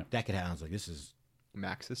 No. That could happen. I was like, this is...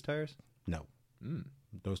 Maxxis tires? No.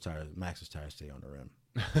 Those tires, Maxxis tires stay on the rim.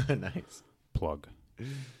 Nice. Plug.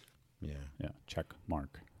 Yeah. Yeah, check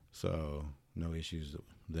mark. So, no issues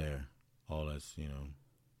there. All that's,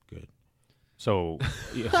 good. So,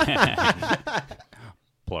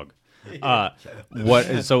 plug.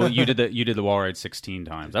 What? So you did the wall ride 16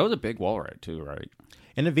 times. That was a big wall ride too, right?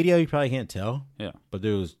 In the video, you probably can't tell. Yeah. But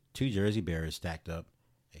there was 2 Jersey Bears stacked up,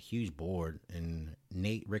 a huge board, and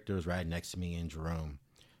Nate Richter was riding next to me and Jerome.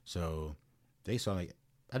 So they saw me.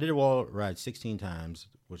 I did a wall ride 16 times,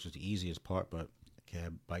 which was the easiest part, but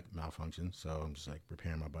cab bike malfunction. So I'm just like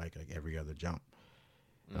repairing my bike like every other jump.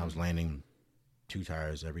 And I was landing 2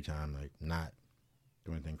 tires every time, like not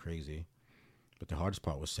doing anything crazy. But the hardest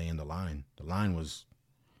part was saying the line. The line was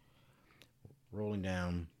rolling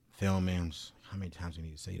down, filming. How many times do we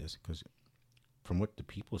need to say this? Because from what the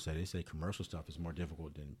people say, they say commercial stuff is more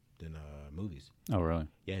difficult than movies. Oh, really?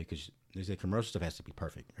 Yeah, because they say commercial stuff has to be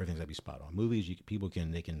perfect. Everything's got to be spot on. Movies, people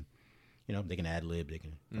can they can ad lib, they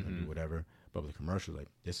can do whatever. But with a commercial, like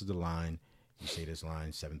this is the line. You say this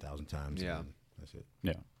line 7,000 times. Yeah, and that's it.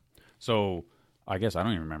 Yeah. So I guess I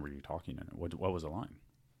don't even remember you talking in it. What was the line?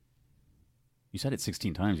 You said it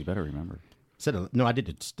 16 times. You better remember. No, I did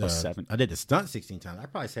the 7. I did the stunt 16 times. I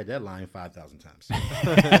probably said that line 5,000 times.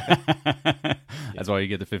 That's why you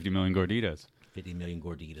get the 50 million gorditas. 50 million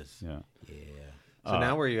gorditas. Yeah. Yeah. So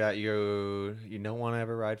now where you at? You don't want to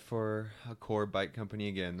ever ride for a core bike company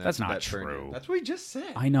again. That's not bet burner. true. That's what he just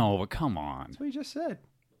said. I know, but come on. That's what he just said.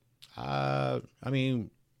 I mean,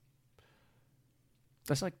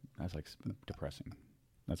 That's like depressing.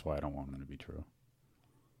 That's why I don't want them to be true.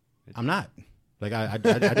 I'm not. Like I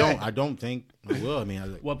don't think I will. I mean,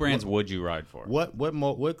 What brands would you ride for?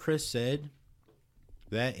 What Chris said,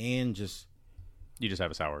 that and just You just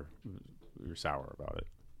have you're sour about it,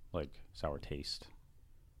 like sour taste.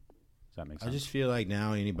 Does that make sense? I just feel like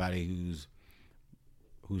now anybody who's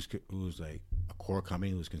like a core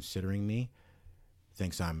company who's considering me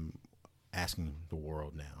thinks I'm asking the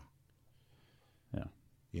world now. Yeah.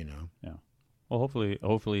 Yeah. Well,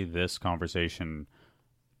 hopefully this conversation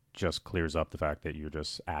just clears up the fact that you're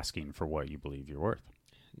just asking for what you believe you're worth.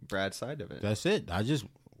 Brad's side of it. That's it. I just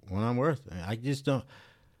what I'm worth. I just don't.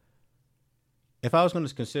 If I was going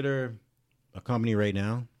to consider a company right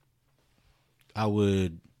now, I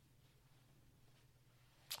would.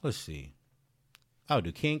 Let's see. I would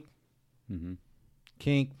do Kink. Mm-hmm.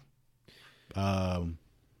 Kink. Colt.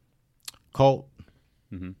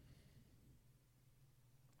 Mm-hmm.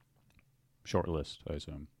 Short list, I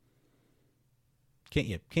assume.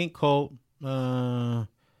 Kink, Colt. I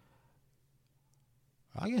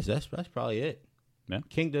guess that's probably it. Yeah.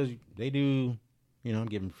 Kink they do. I'm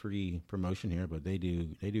giving free promotion here, but they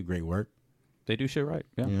do great work. They do shit right.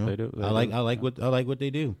 Yeah, they do. I like what they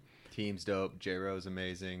do. Team's dope. J-Ro's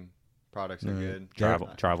amazing. Products are good.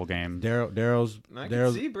 Travel game. Daryl's I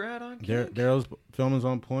can see Brad on Kink. Daryl's filming's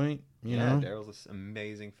on point. You know, Daryl's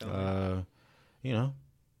amazing film.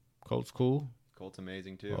 Colt's cool. Colt's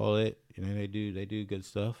amazing too. All it, they do good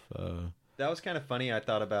stuff. That was kind of funny. I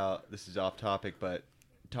thought about, this is off topic, but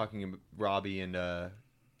talking about Robbie and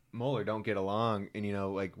Moeller don't get along,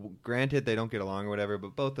 and granted they don't get along or whatever,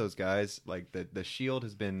 but both those guys, like the Shield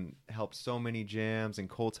has helped so many jams, and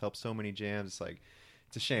Colt's helped so many jams. It's like,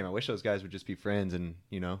 it's a shame. I wish those guys would just be friends, and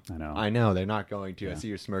I know they're not going to. Yeah. I see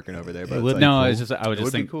you're smirking over there, but it would, like, no,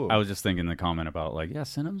 cool. I was just thinking the comment about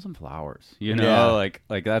send him some flowers, Yeah. like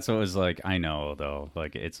that's what it was like. I know though,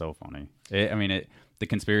 like it's so funny. The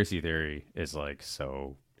conspiracy theory is like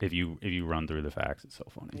so. If you run through the facts, it's so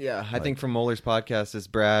funny. Yeah, I think from Moeller's podcast is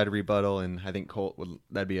Brad rebuttal, and I think Colt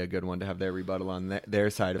that'd be a good one to have their rebuttal on their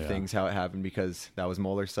side of things, how it happened, because that was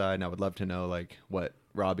Moeller's side, and I would love to know what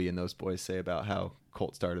Robbie and those boys say about how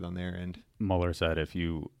Colt started on their end. Moeller said if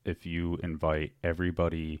you invite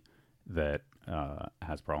everybody that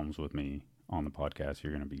has problems with me on the podcast,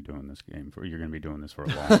 you're going to be doing this for a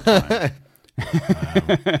long time.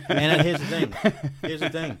 And here's the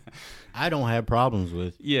thing. I don't have problems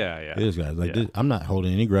with these guys. This, I'm not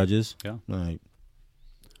holding any grudges. Yeah. Like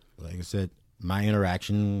I said, my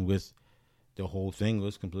interaction with the whole thing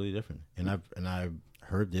was completely different. And I've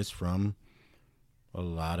heard this from a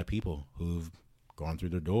lot of people who've gone through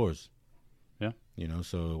their doors. Yeah. You know,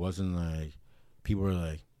 so it wasn't like people were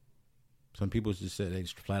like, some people just said, they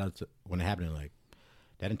just flat out, when it happened, like,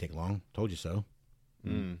 that didn't take long. Told you so.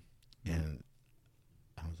 Mm. And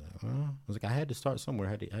I was like, I had to start somewhere.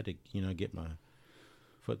 I had to, you know, get my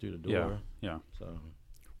foot through the door. Yeah. So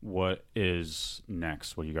What is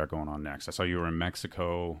next? What you got going on next? I saw you were in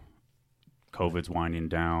Mexico. COVID's winding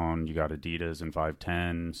down. You got Adidas and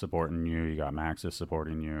 510 supporting you. You got Maxxis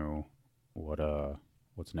supporting you.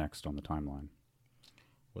 What's next on the timeline?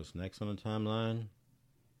 what's next on the timeline?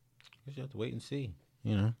 I guess you have to wait and see.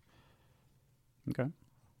 You know, Okay.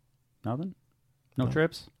 Nothing? No No.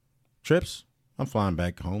 trips? trips. I'm flying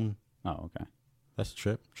back home. Oh, okay. That's a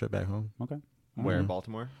trip back home. Okay. Where, Mhm.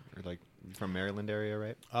 Baltimore? Or like from Maryland area,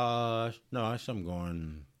 right? No, actually, I'm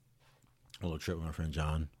going a little trip with my friend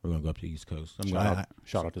John. We're gonna go up to the East Coast.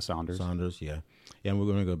 Shout out to Saunders. Saunders, yeah, and we're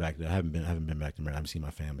gonna go back there. I haven't been back to Maryland. I haven't seen my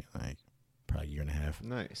family in, like probably a year and a half.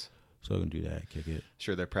 Nice. So we're gonna do that, kick it,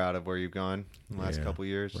 Sure, they're proud of where you've gone in the last Yeah. couple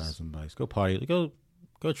years. ride some bikes, go party, go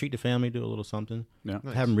treat the family, do a little something. Yeah.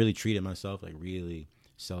 Nice. I haven't really treated myself, like really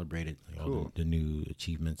celebrated like, all Cool. the new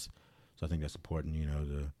achievements. So I think that's important, you know,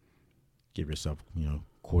 to give yourself, you know,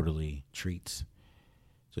 quarterly treats.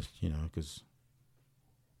 Just, you know, because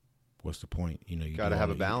what's the point? You know, you Got to do have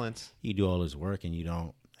all a the- balance. You do all this work and you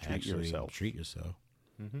don't Treat actually yourself. treat yourself.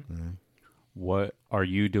 Mm-hmm. Mhm. What are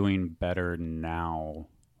you doing better now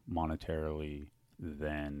monetarily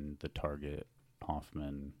than the Target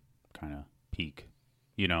Hoffman kind of peak?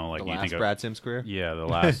 You know, like The you last think Brad Sims career? yeah, the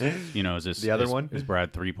last, you know, is this The other is- one? Is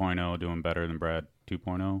Brad 3.0 doing better than Brad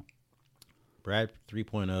 2.0? Brad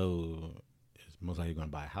 3.0 is most likely going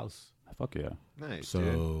to buy a house. Fuck yeah. Nice,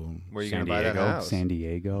 dude. So Where are you San going to buy that Diego? house? San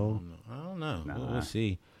Diego? I don't know. Nah. We'll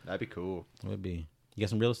see. That'd be cool. What would be? You got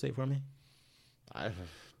some real estate for me? I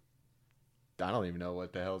don't even know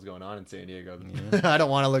what the hell's going on in San Diego. Yeah. I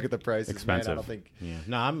don't want to look at the prices. Man. I Expensive. don't think. Yeah.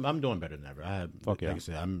 No, I'm doing better than ever. Fuck like yeah. I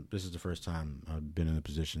said, this is the first time I've been in a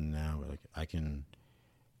position now where like I can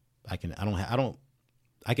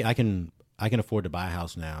afford to buy a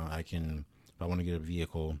house now. I can, if I want to get a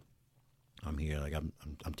vehicle, I'm here. Like I'm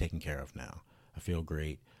taken care of now. I feel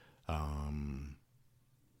great.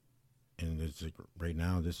 And it's like, right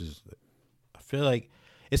now, I feel like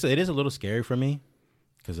it is a little scary for me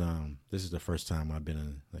because this is the first time I've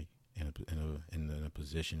been in a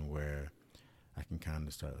position where I can kind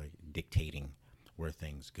of start like dictating where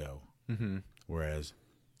things go. Mm-hmm. Whereas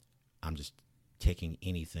I'm just taking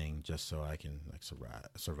anything just so I can like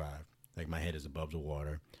survive. Like my head is above the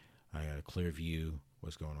water. I got a clear view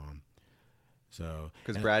what's going on. So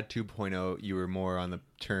Because and- Brad 2.0, you were more on the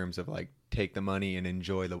terms of like take the money and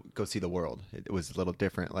go see the world. It was a little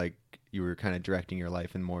different. Like you were kind of directing your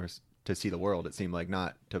life and more to see the world. It seemed like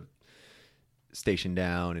not to station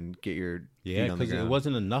down and get your yeah, feet on the because it ground.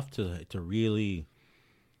 wasn't enough to really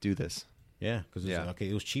Do this. yeah because Yeah. okay,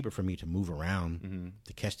 it was cheaper for me to move around Mm-hmm.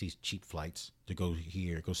 to catch these cheap flights to go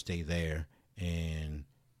here, go stay there, and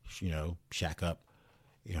shack up,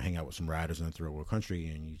 hang out with some riders in the third world country,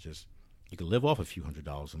 and you can live off a few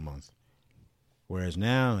 $100s a month. Whereas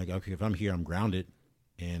now, like, okay, if I'm here, I'm grounded,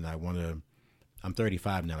 and I'm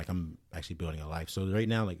 35 now, like, I'm actually building a life. So right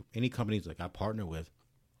now, like, any companies, like, I partner with,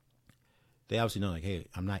 they obviously know, like, hey,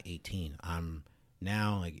 I'm not 18. I'm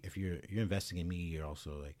now, like, if you're investing in me, you're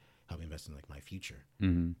also, like, helping invest in, like, my future.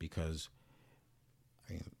 Mm-hmm. Because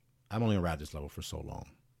I'm only going to ride this level for so long.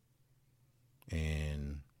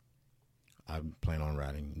 And I'm planning on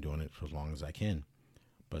riding and doing it for as long as I can.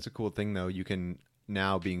 It's a cool thing, though. You can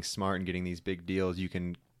now, being smart and getting these big deals, you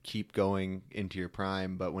can keep going into your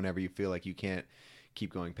prime. But whenever you feel like you can't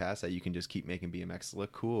keep going past that, you can just keep making BMX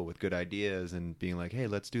look cool with good ideas and being like, hey,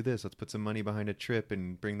 let's do this. Let's put some money behind a trip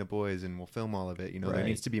and bring the boys and we'll film all of it. There Right.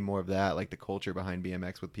 needs to be more of that, like the culture behind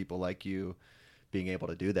BMX with people like you being able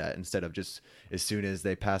to do that instead of just as soon as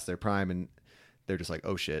they pass their prime and they're just like,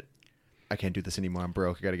 oh, shit. I can't do this anymore. I'm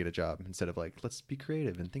broke. I got to get a job. Instead of like, let's be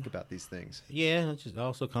creative and think about these things. Yeah, it just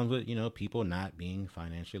also comes with, people not being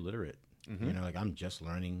financially literate. Mhm. Like I'm just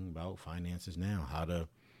learning about finances now, how to.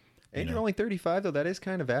 And know. you're only 35, though. That is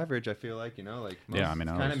kind of average, I feel like, like Yeah, I mean,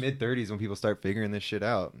 I kind of was- mid-30s when people start figuring this shit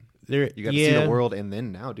out. There, You got to see the world and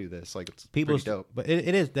then now do this. Like, it's People, pretty dope. but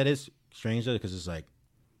that is strange though, because it's like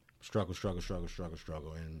struggle,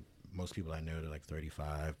 and most people I know, they're like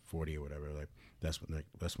 35, 40 or whatever. Like that's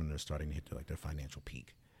when they're starting to hit their financial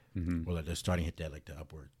peak. Mm-hmm. Well, they're starting to hit that like the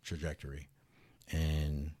upward trajectory,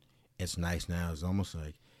 and it's nice now. It's almost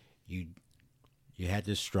like you had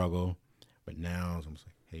this struggle, but now it's almost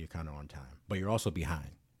like, hey, you're kind of on time, but you're also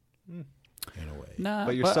behind in a way. Nah,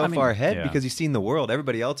 But you're so far ahead yeah. because you've seen the world.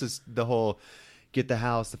 Everybody else is the whole get the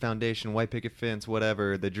house, the foundation, white picket fence,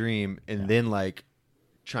 whatever, the dream, and then like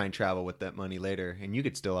try and travel with that money later. And you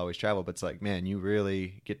could still always travel, but it's like, man, you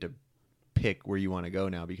really get to pick where you want to go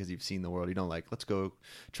now because you've seen the world. You don't like, let's go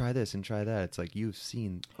try this and try that. It's like you've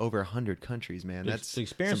seen over 100 countries, man. That's the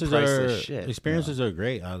experiences some priceless are shit. experiences are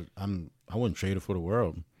great. I wouldn't trade it for the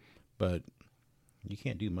world, but you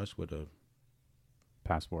can't do much with a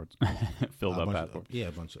Passports, filled up passport.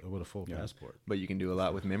 With a full passport. But you can do a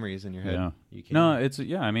lot with memories in your head. Yeah, You can. no, it's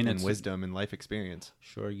I mean, And it's wisdom and life experience.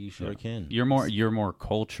 Sure, you can. You're more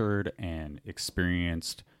cultured and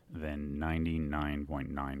experienced than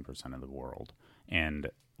 99.9% of the world, and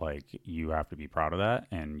like you have to be proud of that.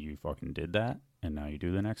 And you fucking did that, and now you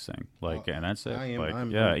do the next thing. Like, and that's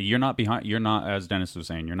it. You're not behind. You're not, as Dennis was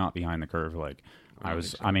saying, you're not behind the curve. Like I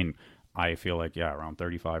was. I mean. I feel like, around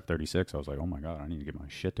 35, 36, I was like, oh my God, I need to get my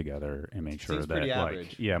shit together and make sure Seems that, pretty like,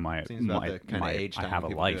 average. my Seems about the kinda age I time have a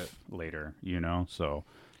people do life later, you know? So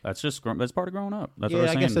that's just, that's part of growing up. That's Yeah, what I was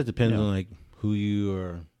I saying. guess that depends on like who you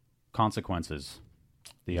are. Consequences.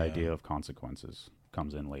 The Yeah. idea of consequences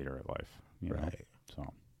comes in later in life, you know? Right.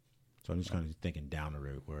 So So I'm just kind of thinking down the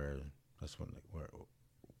road where that's when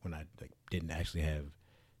I like didn't actually have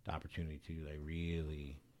the opportunity to like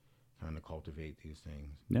really kind of cultivate these things.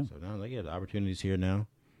 Yeah. So now, like, the opportunity's here now.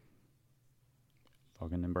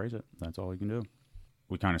 fucking embrace it. That's all you can do.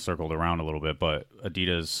 We kind of circled around a little bit, but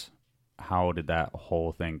Adidas, how did that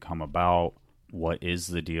whole thing come about? What is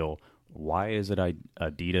the deal? Why is it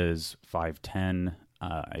Adidas 510?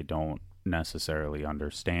 I don't necessarily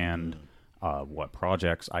understand what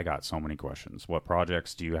projects. I got so many questions. What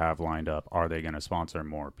projects do you have lined up? Are they going to sponsor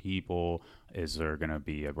more people? Is there going to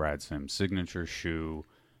be a Brad Sims signature shoe?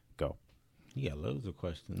 Go. You got loads of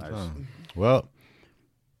questions. Nice. Well,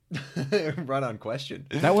 Run-on question.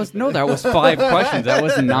 That was 5 questions. That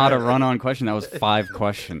was not a run-on question. That was 5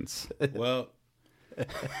 questions. well,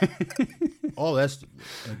 all that's.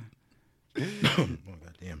 Oh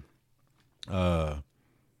goddamn. Well,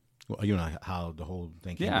 you know how the whole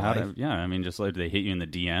thing came Yeah, to life? I mean, just like they hit you in the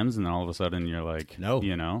DMs, and then all of a sudden you're like, No.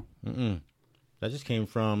 you know, Mm-mm. That just came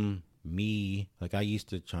from me. Like I used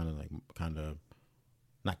to try to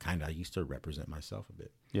I used to represent myself a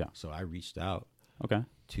bit. Yeah. So I reached out okay,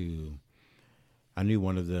 I knew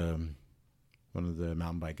one of the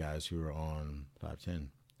mountain bike guys who were on 510.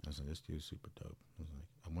 I was like, this dude's super dope. I was like,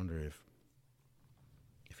 I wonder if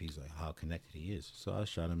he's like how connected he is. So I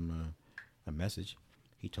shot him a message.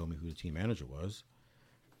 He told me who the team manager was.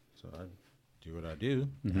 So I do what I do.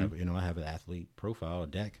 Mm-hmm. I have an athlete profile, a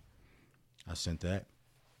deck. I sent that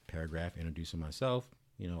paragraph introducing myself,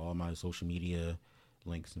 all my social media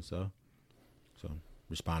links and stuff. So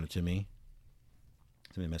responded to me.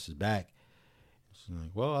 Sent me a message back. It's like,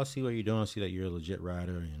 well, I'll see what you're doing. I see that you're a legit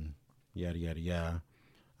rider and yada, yada, yada.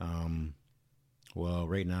 Well,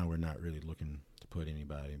 right now we're not really looking to put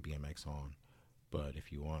anybody in BMX on. But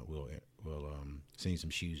if you want, we'll send you some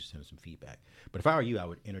shoes, send some feedback. But if I were you, I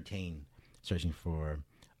would entertain searching for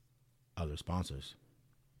other sponsors.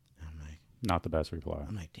 And I'm like, not the best reply.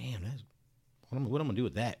 damn, that's what I'm gonna do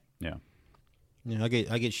with that. Yeah, I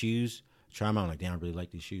get shoes, try them out. I'm like, damn, I really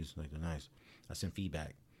like these shoes. Like, they're nice. I send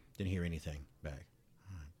feedback. Didn't hear anything back.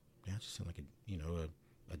 I just sent like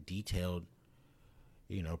a detailed,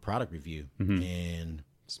 product review, and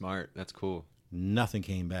Smart. That's cool. nothing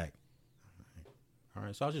came back. All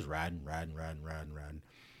right, so I was just riding.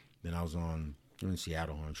 Then I was in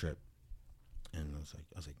Seattle on a trip, and I was like,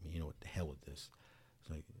 what the hell with this? It's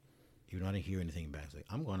like, even though I didn't hear anything back, it's like,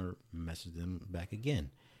 I'm going to message them back again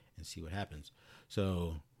and see what happens.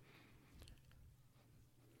 So,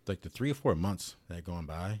 like the 3 or 4 months that had gone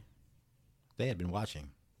by, they had been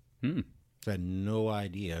watching. So I had no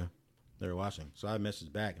idea they were watching. So I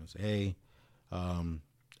messaged back and said, hey,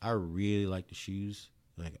 I really like the shoes.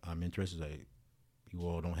 Like, I'm interested. Like, you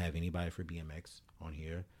all don't have anybody for BMX on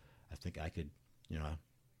here. I think I could,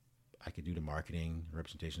 I could do the marketing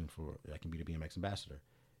representation I can be the BMX ambassador,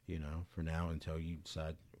 for now until you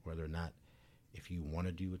decide whether or not if you want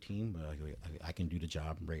to do a team. But I can do the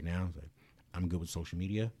job right now. Like, I'm good with social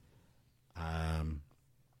media. I'm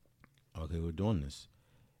okay with doing this.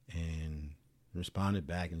 And responded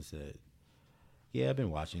back and said, yeah, I've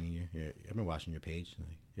been watching you. I've been watching your page.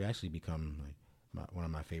 Like, you actually become like one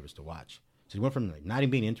of my favorites to watch. So you went from like not even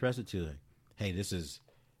being interested to like, hey, this is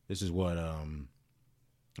what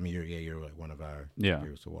you're like one of our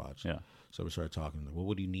favorites to watch. Yeah. So we started talking. Like, well,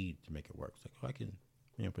 what do you need to make it work? It's like, I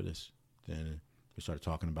can, for this. Then we started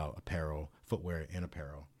talking about apparel, footwear, and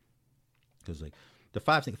apparel. Because like the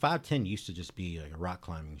 510 used to just be like a rock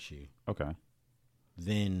climbing shoe. okay.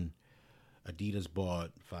 Then Adidas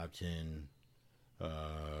bought 510.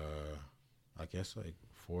 I guess like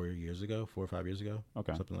 4 or 5 years ago.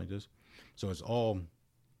 Okay. Something like this. So it's all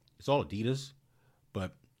Adidas,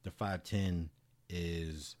 but the 510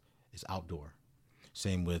 is outdoor.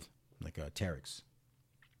 Same with like Terex.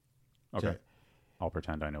 Okay. Ter- I'll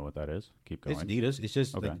pretend I know what that is. Keep going. It's Adidas. It's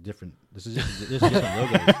just Okay. like different. This is just there's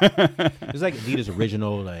different logos. It's like Adidas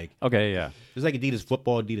original. Like Okay, yeah. it's like Adidas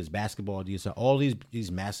football, Adidas basketball, Adidas. All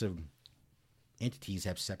these massive entities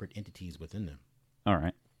have separate entities within them. All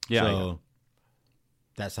right. Yeah. So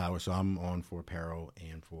that's how. So I'm on for apparel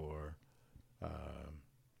and for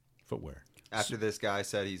footwear. After this guy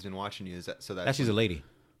said he's been watching you, is that so? That's She's a lady.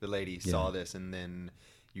 the lady Yeah. saw this, and then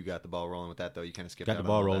you got the ball rolling with that. Though you kind of skipped Got out the on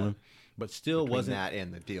ball all rolling, that. but still Between wasn't. that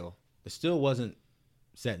and the deal. It still wasn't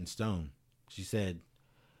set in stone. She said,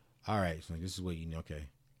 "All right, so this is what you know. Okay,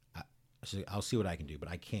 I'll see what I can do, but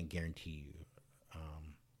I can't guarantee you.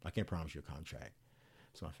 I can't promise you a contract."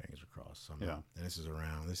 So my fingers were crossed. So Yeah. and this is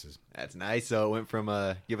around. This is That's nice. So it went from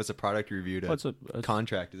give us a product review to Well, it's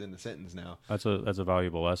contract is in the sentence now. That's a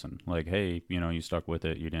valuable lesson. Like, hey, you stuck with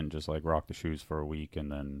it. You didn't just like rock the shoes for a week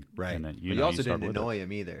and then Right. And then But you know, also stuck didn't with it. annoy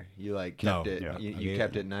him either. You like No. kept it. Yeah. You Yeah.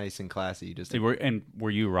 kept it nice and classy. You just See, were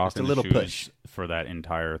you rocking a little the shoes push. for that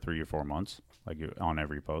entire 3 or 4 months, like on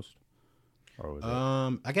every post, or was it?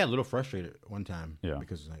 I got a little frustrated one time. Yeah.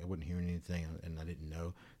 Because like, I wasn't hearing anything and I didn't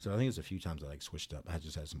know. So I think it's a few times I like switched up. I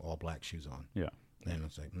just had some all black shoes on. Yeah. And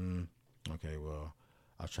it's like, okay, well,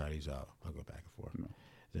 I'll try these out. I'll go back and forth. Yeah.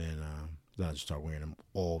 Then I just start wearing them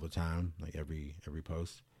all the time, like every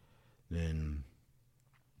post. Then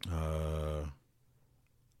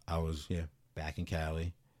I was back in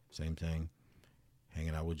Cali, same thing,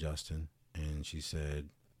 hanging out with Justin, and she sent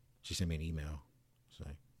me an email. It's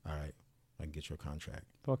like, all right, I can get you a contract.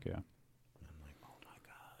 Fuck yeah. I'm like, oh my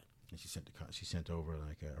god! And she sent over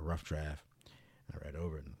like a rough draft. I read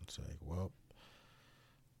over it, and it's like, well,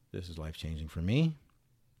 this is life changing for me.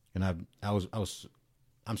 And I'm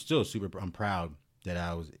still I'm proud that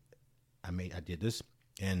I did this,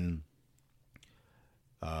 and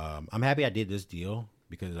I'm happy I did this deal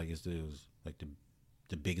because I guess it was like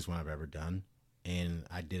the biggest one I've ever done, and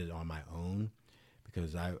I did it on my own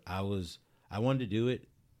because I wanted to do it,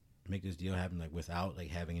 make this deal happen like without like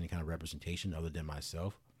having any kind of representation other than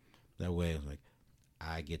myself. That way, I was like,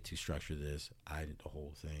 I get to structure this. I did the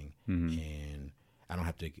whole thing, and I don't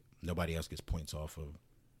have to. Nobody else gets points off of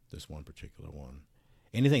this one particular one.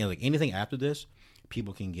 Anything after this,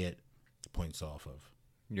 people can get points off of.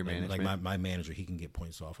 your Like management. my manager, he can get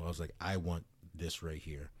points off. I was like, I want this right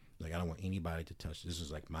here. Like I don't want anybody to touch. This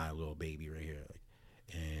is like my little baby right here. Like,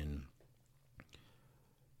 and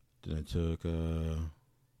then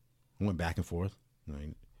I went back and forth,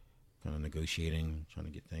 like, kind of negotiating, trying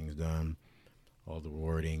to get things done, all the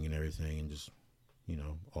wording and everything, and just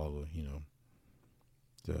all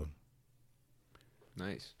the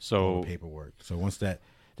Nice. all So the paperwork. So once that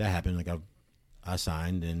happened, like I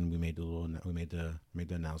signed, and we made the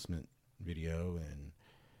announcement video, and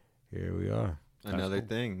here we are. Another cool.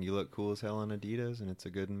 thing, you look cool as hell on Adidas, and it's a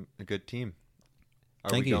good team.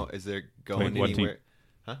 Thank you. Is there going What team? anywhere?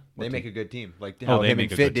 Huh? What They team? make a good team. Like Oh, how they him make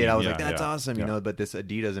and a Fit good did. I team. was like, Yeah, that's yeah, awesome, yeah. But this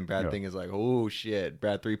Adidas and Brad Yeah. thing is like, oh shit,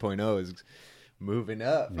 Brad 3.0 is moving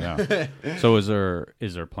up. yeah. So is there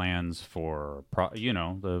plans for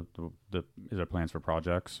is there plans for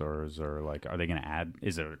projects, or is there like, are they going to add?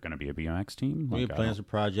 Is there going to be a BMX team? We Like, have I plans don't- for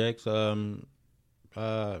projects.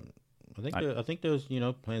 I think there's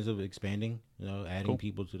plans of expanding. Adding Cool.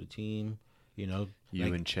 people to the team. You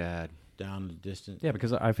like, and Chad. down the distance. Yeah,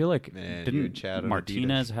 because I feel like Man, you and didn't Chad on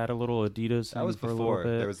Martinez had a little Adidas? That was thing for before. a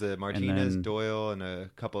little bit. There was the Martinez, then- Doyle, and a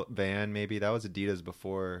couple Van maybe. That was Adidas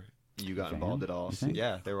before you got Van? involved at all. You think?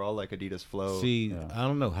 Yeah, they were all like Adidas Flow. See, Yeah. I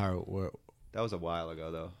don't know how it worked. That was a while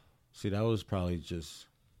ago though. See, that was probably just.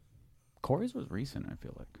 Corey's was recent. I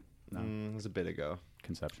feel like It was a bit ago.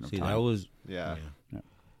 conception of See, time. that was. Yeah. Yeah.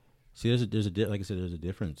 See, like I said, there's a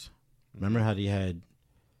difference. Remember how they had,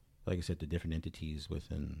 like I said, the different entities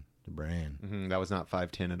within the brand. That was not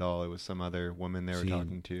 510 at all. It was some other woman they were See,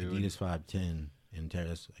 talking to. Adidas 510 and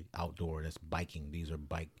that's like outdoor. That's biking. These are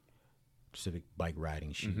specific bike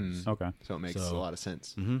riding shoes. Okay. So it makes So- a lot of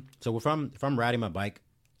sense. So if I'm riding my bike,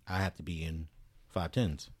 I have to be in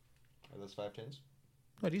 510s. Are those 510s?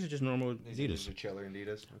 No, these are just normal These Adidas. are chiller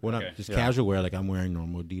Adidas. When Okay, I'm just yeah. casual wear, like I'm wearing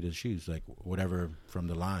normal Adidas shoes, like whatever from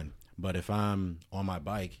the line. But if I'm on my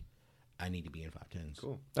bike, I need to be in 510s.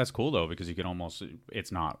 Cool. That's cool though, because you can almost,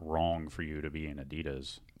 it's not wrong for you to be in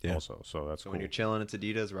Adidas Yeah. also. So that's So cool. when you're chilling, it's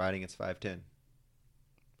Adidas. Riding, it's 510.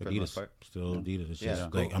 For the most Adidas, part. still Adidas. It's Yeah,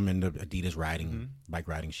 just cool. like I'm in the Adidas bike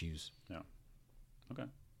riding shoes. Okay.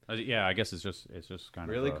 Yeah, I guess it's just kind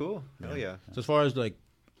Really of cool. Hell yeah. So as far as like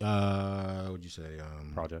What'd you say?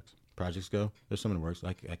 Projects go. There's some in the works.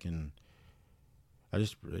 I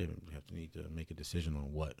just really need to make a decision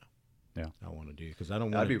on what I want to do, because I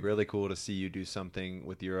don't want. That'd be really cool to see you do something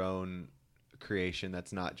with your own creation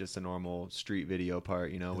that's not just a normal street video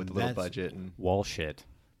part, with a little budget and wall shit.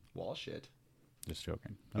 wall shit. Just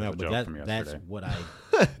joking. No, That was a but joke from yesterday. that's what I.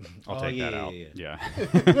 I'll take that out. Yeah.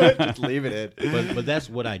 Just leave it in. But that's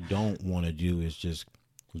what I don't want to do, is just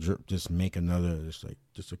make another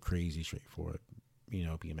just a crazy straightforward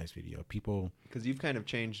BMX video. People, Because you've kind of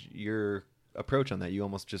changed your approach on that. You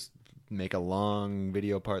almost just make a long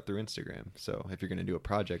video part through Instagram. So if you're going to do a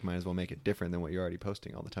project, might as well make it different than what you're already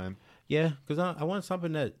posting all the time. yeah, because I want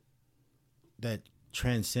something that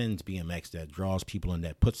transcends BMX, that draws people in,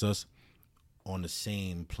 that puts us on the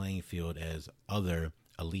same playing field as other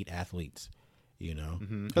elite athletes.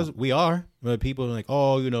 Because we are, but people are like,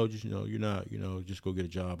 oh, you're not, just go get a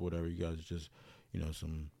job or whatever. You guys are just,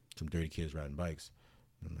 some dirty kids riding bikes.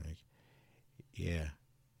 I'm like, yeah,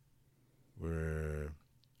 we're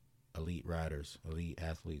elite riders, elite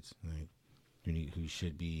athletes, like, who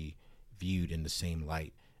should be viewed in the same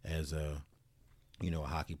light as a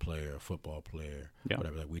hockey player, a football player,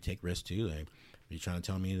 whatever. Like, we take risks too. Like, are you trying to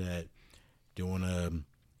tell me that doing a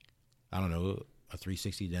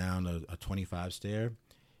 360 down, a 25 stair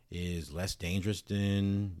is less dangerous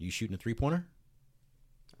than you shooting a 3-pointer?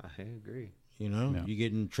 I agree. You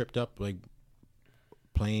getting tripped up like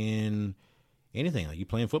playing anything, like you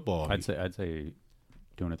playing football. I'd say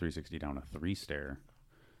doing a 360 down a 3-stair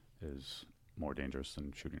is more dangerous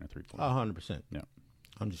than shooting a 3-pointer. 100%. Yeah.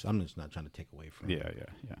 I'm just not trying to take away from Yeah.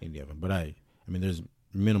 any of them, but I mean, there's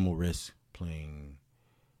minimal risk playing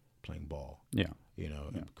ball. Yeah.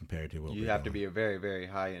 Compared to what You have to be a very, very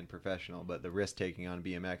high-end professional, but the risk-taking on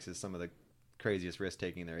BMX is some of the craziest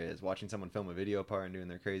risk-taking there is. Watching someone film a video part and doing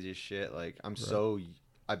their craziest shit, like,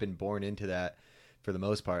 I've been born into that for the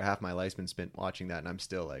most part. Half my life's been spent watching that, and I'm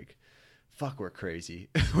still like, fuck, we're crazy.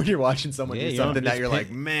 When you're watching someone do something that you're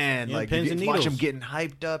like, man, like, you watch them getting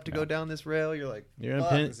hyped up to go down this rail, you're like, you're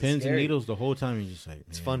in pins and needles the whole time. You're just like,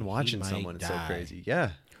 it's fun watching someone. It's so crazy.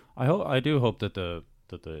 Yeah. I do hope that the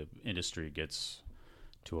industry gets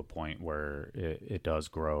to a point where it does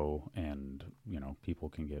grow, and people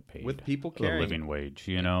can get paid with people a caring, living wage.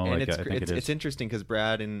 And like, it's, I think it's interesting because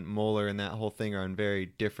Brad and Moeller and that whole thing are on very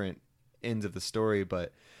different ends of the story,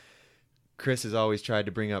 but Chris has always tried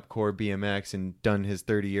to bring up core BMX and done his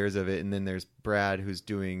 30 years of it, and then there's Brad who's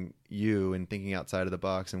doing you and thinking outside of the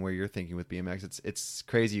box and where you're thinking with BMX. It's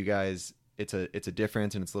crazy, you guys. It's a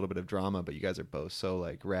difference, and it's a little bit of drama, but you guys are both so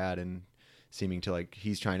like rad and seeming to like,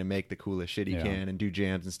 he's trying to make the coolest shit he can and do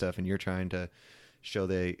jams and stuff, and you're trying to show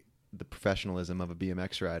the professionalism of a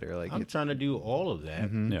BMX rider. Like, I'm trying to do all of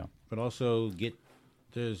that, but also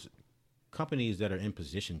there's companies that are in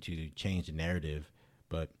position to change the narrative,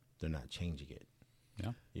 but they're not changing it.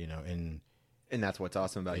 Yeah, and that's what's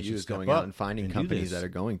awesome about They you, should is step going up out and finding and do companies this. that are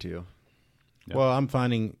going to. Yeah. Well, I'm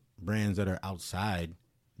finding brands that are outside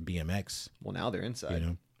BMX. Well, now they're inside.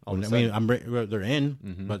 All I of a mean, sudden. they're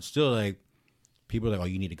in, but still, like, people are like, oh,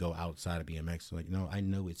 you need to go outside of BMX. Like, no, I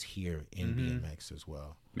know it's here in BMX as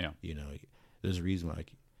well. Yeah. There's a reason,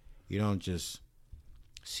 like, you don't just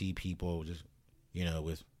see people just,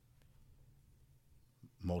 with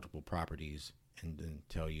multiple properties and then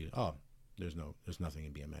tell you, oh, there's nothing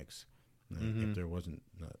in BMX. Like, if there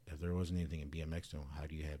wasn't anything in BMX, then how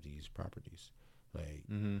do you have these properties? Like,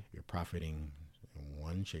 you're profiting in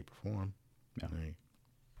one shape or form. Yeah. Like,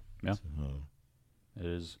 Yeah. so,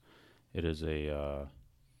 It is a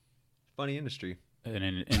Funny industry.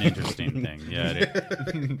 an interesting thing. Yeah,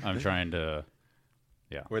 I'm trying to.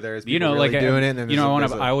 Yeah, Where there's people really doing it, and then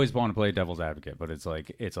I always want to play devil's advocate, but it's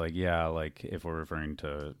like yeah, like if we're referring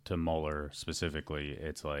to Moeller specifically,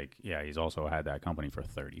 it's like, yeah, he's also had that company for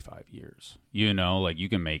 35 years. Like, you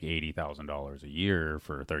can make $80,000 a year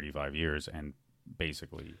for 35 years, and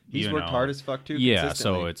basically he's worked hard as fuck too. Yeah,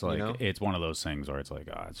 so it's like it's one of those things where it's like,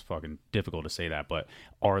 it's fucking difficult to say that, but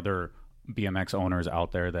are there BMX owners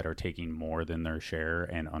out there that are taking more than their share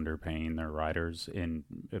and underpaying their riders in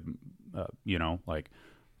like,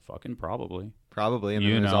 fucking probably. I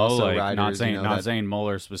mean, there's also like, riders, not saying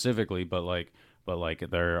Moeller specifically, but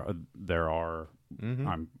there are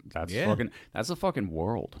that's a fucking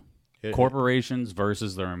world. Corporations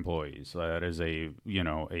versus their employees. That is a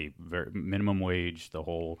very minimum wage. The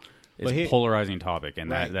whole it's a polarizing topic,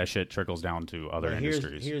 and that shit trickles down to other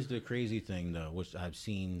industries. Here's the crazy thing, though, which I've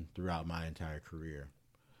seen throughout my entire career.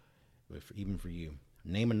 Even for you,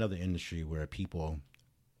 name another industry where people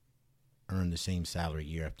earn the same salary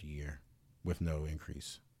year after year with no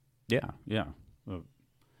increase. Yeah.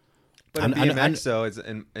 But in I know- BMX, though, is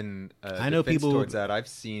in I know defense people- towards that. I've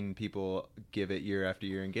seen people give it year after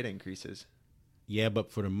year and get increases. Yeah,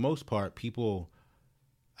 but for the most part,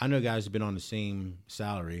 I know guys have been on the same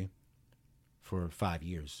salary for 5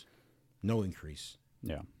 years, no increase.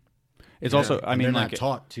 Yeah. It's also, I And mean, they're like, not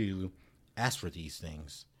taught to ask for these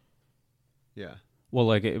things. Yeah. well,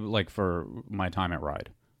 like for my time at Ride,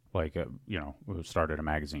 like, we started a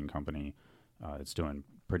magazine company. It's doing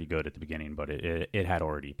pretty good at the beginning, but it had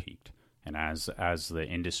already peaked. And as the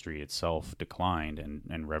industry itself declined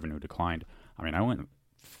and revenue declined, I mean, I went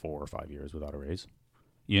 4 or 5 years without a raise.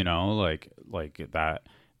 Like that.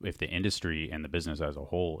 If the industry and the business as a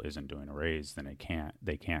whole isn't doing a raise, then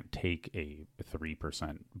they can't take a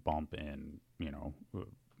 3% bump in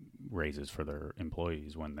raises for their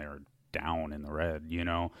employees when they're down in the red.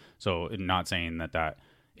 So not saying that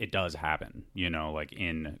it does happen, like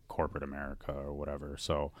in corporate America or whatever.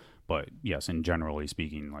 So, but yes, and generally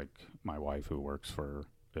speaking, like my wife who works for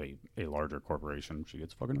a larger corporation, she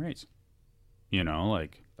gets a fucking raise.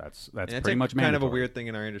 Like that's And it's pretty much kind of a mandatory. weird thing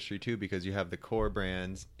in our industry too, because you have the core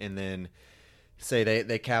brands, and then say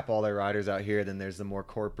they cap all their riders out here. Then there's the more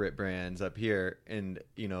corporate brands up here, and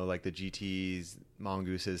like the GTs,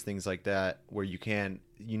 Mongooses, things like that, where you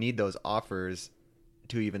need those offers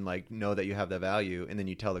to even like know that you have the value, and then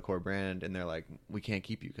you tell the core brand, and they're like, we can't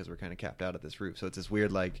keep you because we're kind of capped out at this roof. So it's this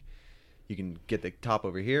weird, like, you can get the top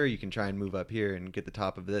over here, you can try and move up here and get the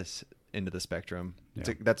top of this into the spectrum.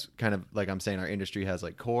 Yeah. That's kind of like I'm saying, our industry has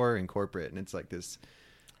like core and corporate, and it's like this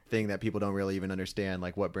thing that people don't really even understand,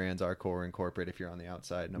 like what brands are core and corporate if you're on the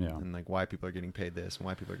outside, and like why people are getting paid this and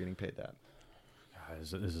why people are getting paid that.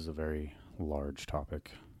 Guys, this is a very large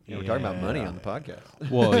topic. We're talking about money on the podcast.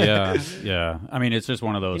 Well, yeah. I mean, it's just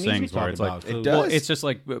one of those It needs to be things where talked it's like, about, 'cause- It well, does. it's just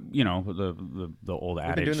like the old adage.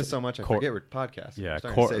 We've been doing this so much, I forget we're podcasts. Yeah, We're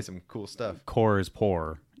starting core- to say some cool stuff. Core is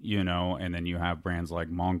poor, and then you have brands like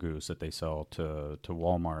Mongoose that they sell to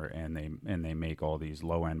Walmart, and they make all these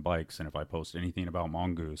low end bikes. And if I post anything about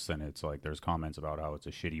Mongoose, then it's like there's comments about how it's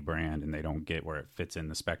a shitty brand and they don't get where it fits in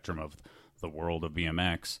the spectrum of the world of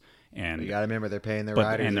BMX. And You got to remember, they're paying their but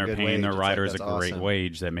riders and a they're good paying wage. their It's like, riders that's a great awesome.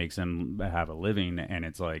 wage that makes them have a living. And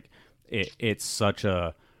it's like it's such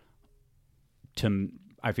a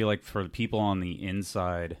I feel like for the people on the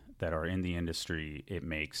inside that are in the industry, it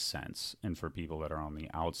makes sense, and for people that are on the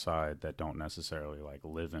outside that don't necessarily like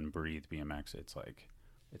live and breathe BMX, it's like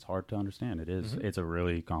it's hard to understand. It is. It's a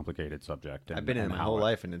really complicated subject. And, I've been in it and my how whole it-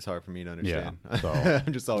 life, and it's hard for me to understand. so-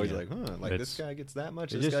 I'm just always yeah. like, like this It's- guy gets that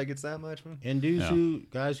much, it this just- guy gets that much. And dudes Yeah.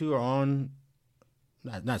 guys who are on,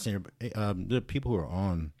 not saying, the people who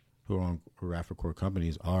are ride for core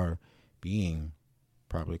companies are being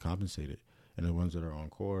properly compensated, and the ones that are on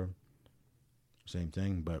core, same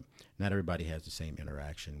thing. But not everybody has the same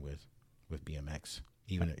interaction with BMX,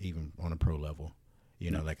 even on a pro level.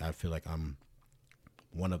 Like I feel like I'm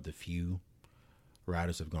one of the few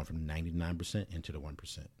riders that have gone from 99% into the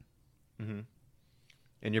 1%. And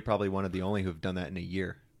you're probably one of the only who've done that in a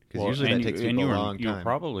year, because Well, usually and that takes you- and people you a were- long you were time.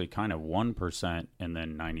 probably kind of 1% and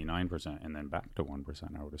then 99% and then back to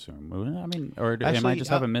 1%. I would assume. I mean, or am I Actually, just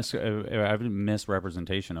have a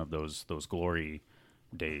misrepresentation of those glory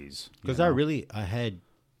days? Because there were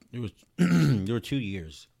 2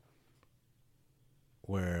 years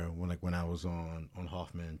when I was on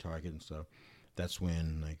Hoffman and Target and stuff. That's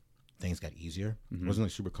when like things got easier. It wasn't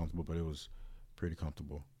like super comfortable, but it was pretty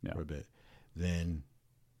comfortable for a bit. Then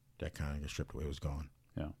that kind of got stripped away. It was gone.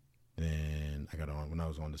 Yeah. Then I got on when I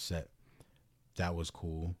was on the set. That was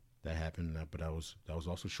cool. That happened, but that was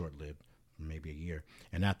also short lived, maybe a year.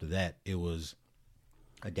 And after that, it was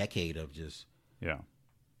a decade of just Yeah.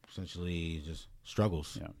 essentially just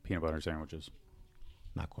struggles. Yeah. Peanut butter sandwiches.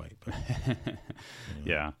 Not quite, but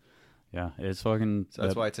Yeah. Yeah. It's fucking. So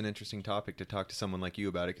that's why it's an interesting topic to talk to someone like you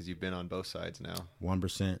about it, because you've been on both sides now.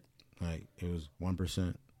 1%. Like it was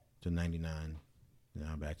 1% to 99.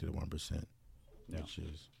 Now back to the 1%, which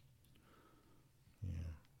is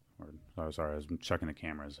Oh, sorry. I was checking the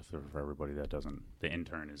cameras for everybody that doesn't. The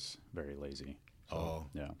intern is very lazy. So,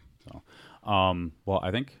 yeah. So, well,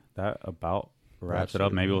 I think that about wraps it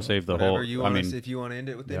up. Maybe we'll save the Whatever whole. you I want mean, if you want to end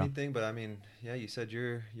it with yeah. anything, but I mean, yeah, you said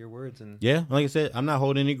your words, and yeah. Like I said, I'm not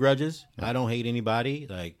holding any grudges. I don't hate anybody.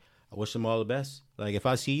 Like I wish them all the best. Like if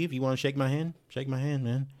I see you, if you want to shake my hand,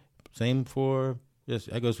 man. Same for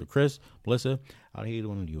that goes for Chris, Melissa. I hate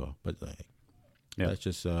one of you all, but like that's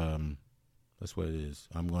just that's what it is.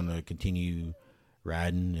 I'm gonna continue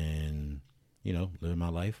riding and living my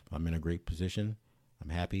life. I'm in a great position. I'm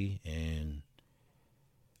happy and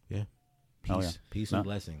peace, peace and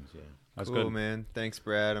blessings. Yeah, that's cool, good. man. Thanks,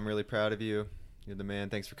 Brad. I'm really proud of you. You're the man.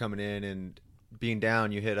 Thanks for coming in, and being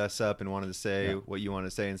down, you hit us up and wanted to say what you wanted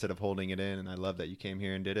to say instead of holding it in. And I love that you came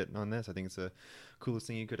here and did it on this. I think it's the coolest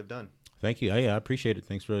thing you could have done. Thank you. Yeah, I appreciate it.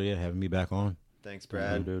 Thanks for having me back on. Thanks,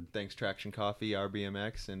 Brad. dude. Thanks, Traction Coffee,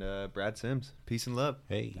 RBMX, and Brad Sims. Peace and love.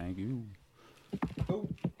 Hey. Thank you.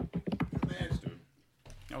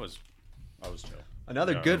 That was chill.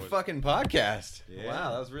 Another Yeah, good that was- fucking podcast. Yeah.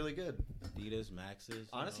 Wow, that was really good. Adidas, Maxes.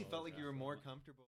 Honestly, felt like you were more comfortable.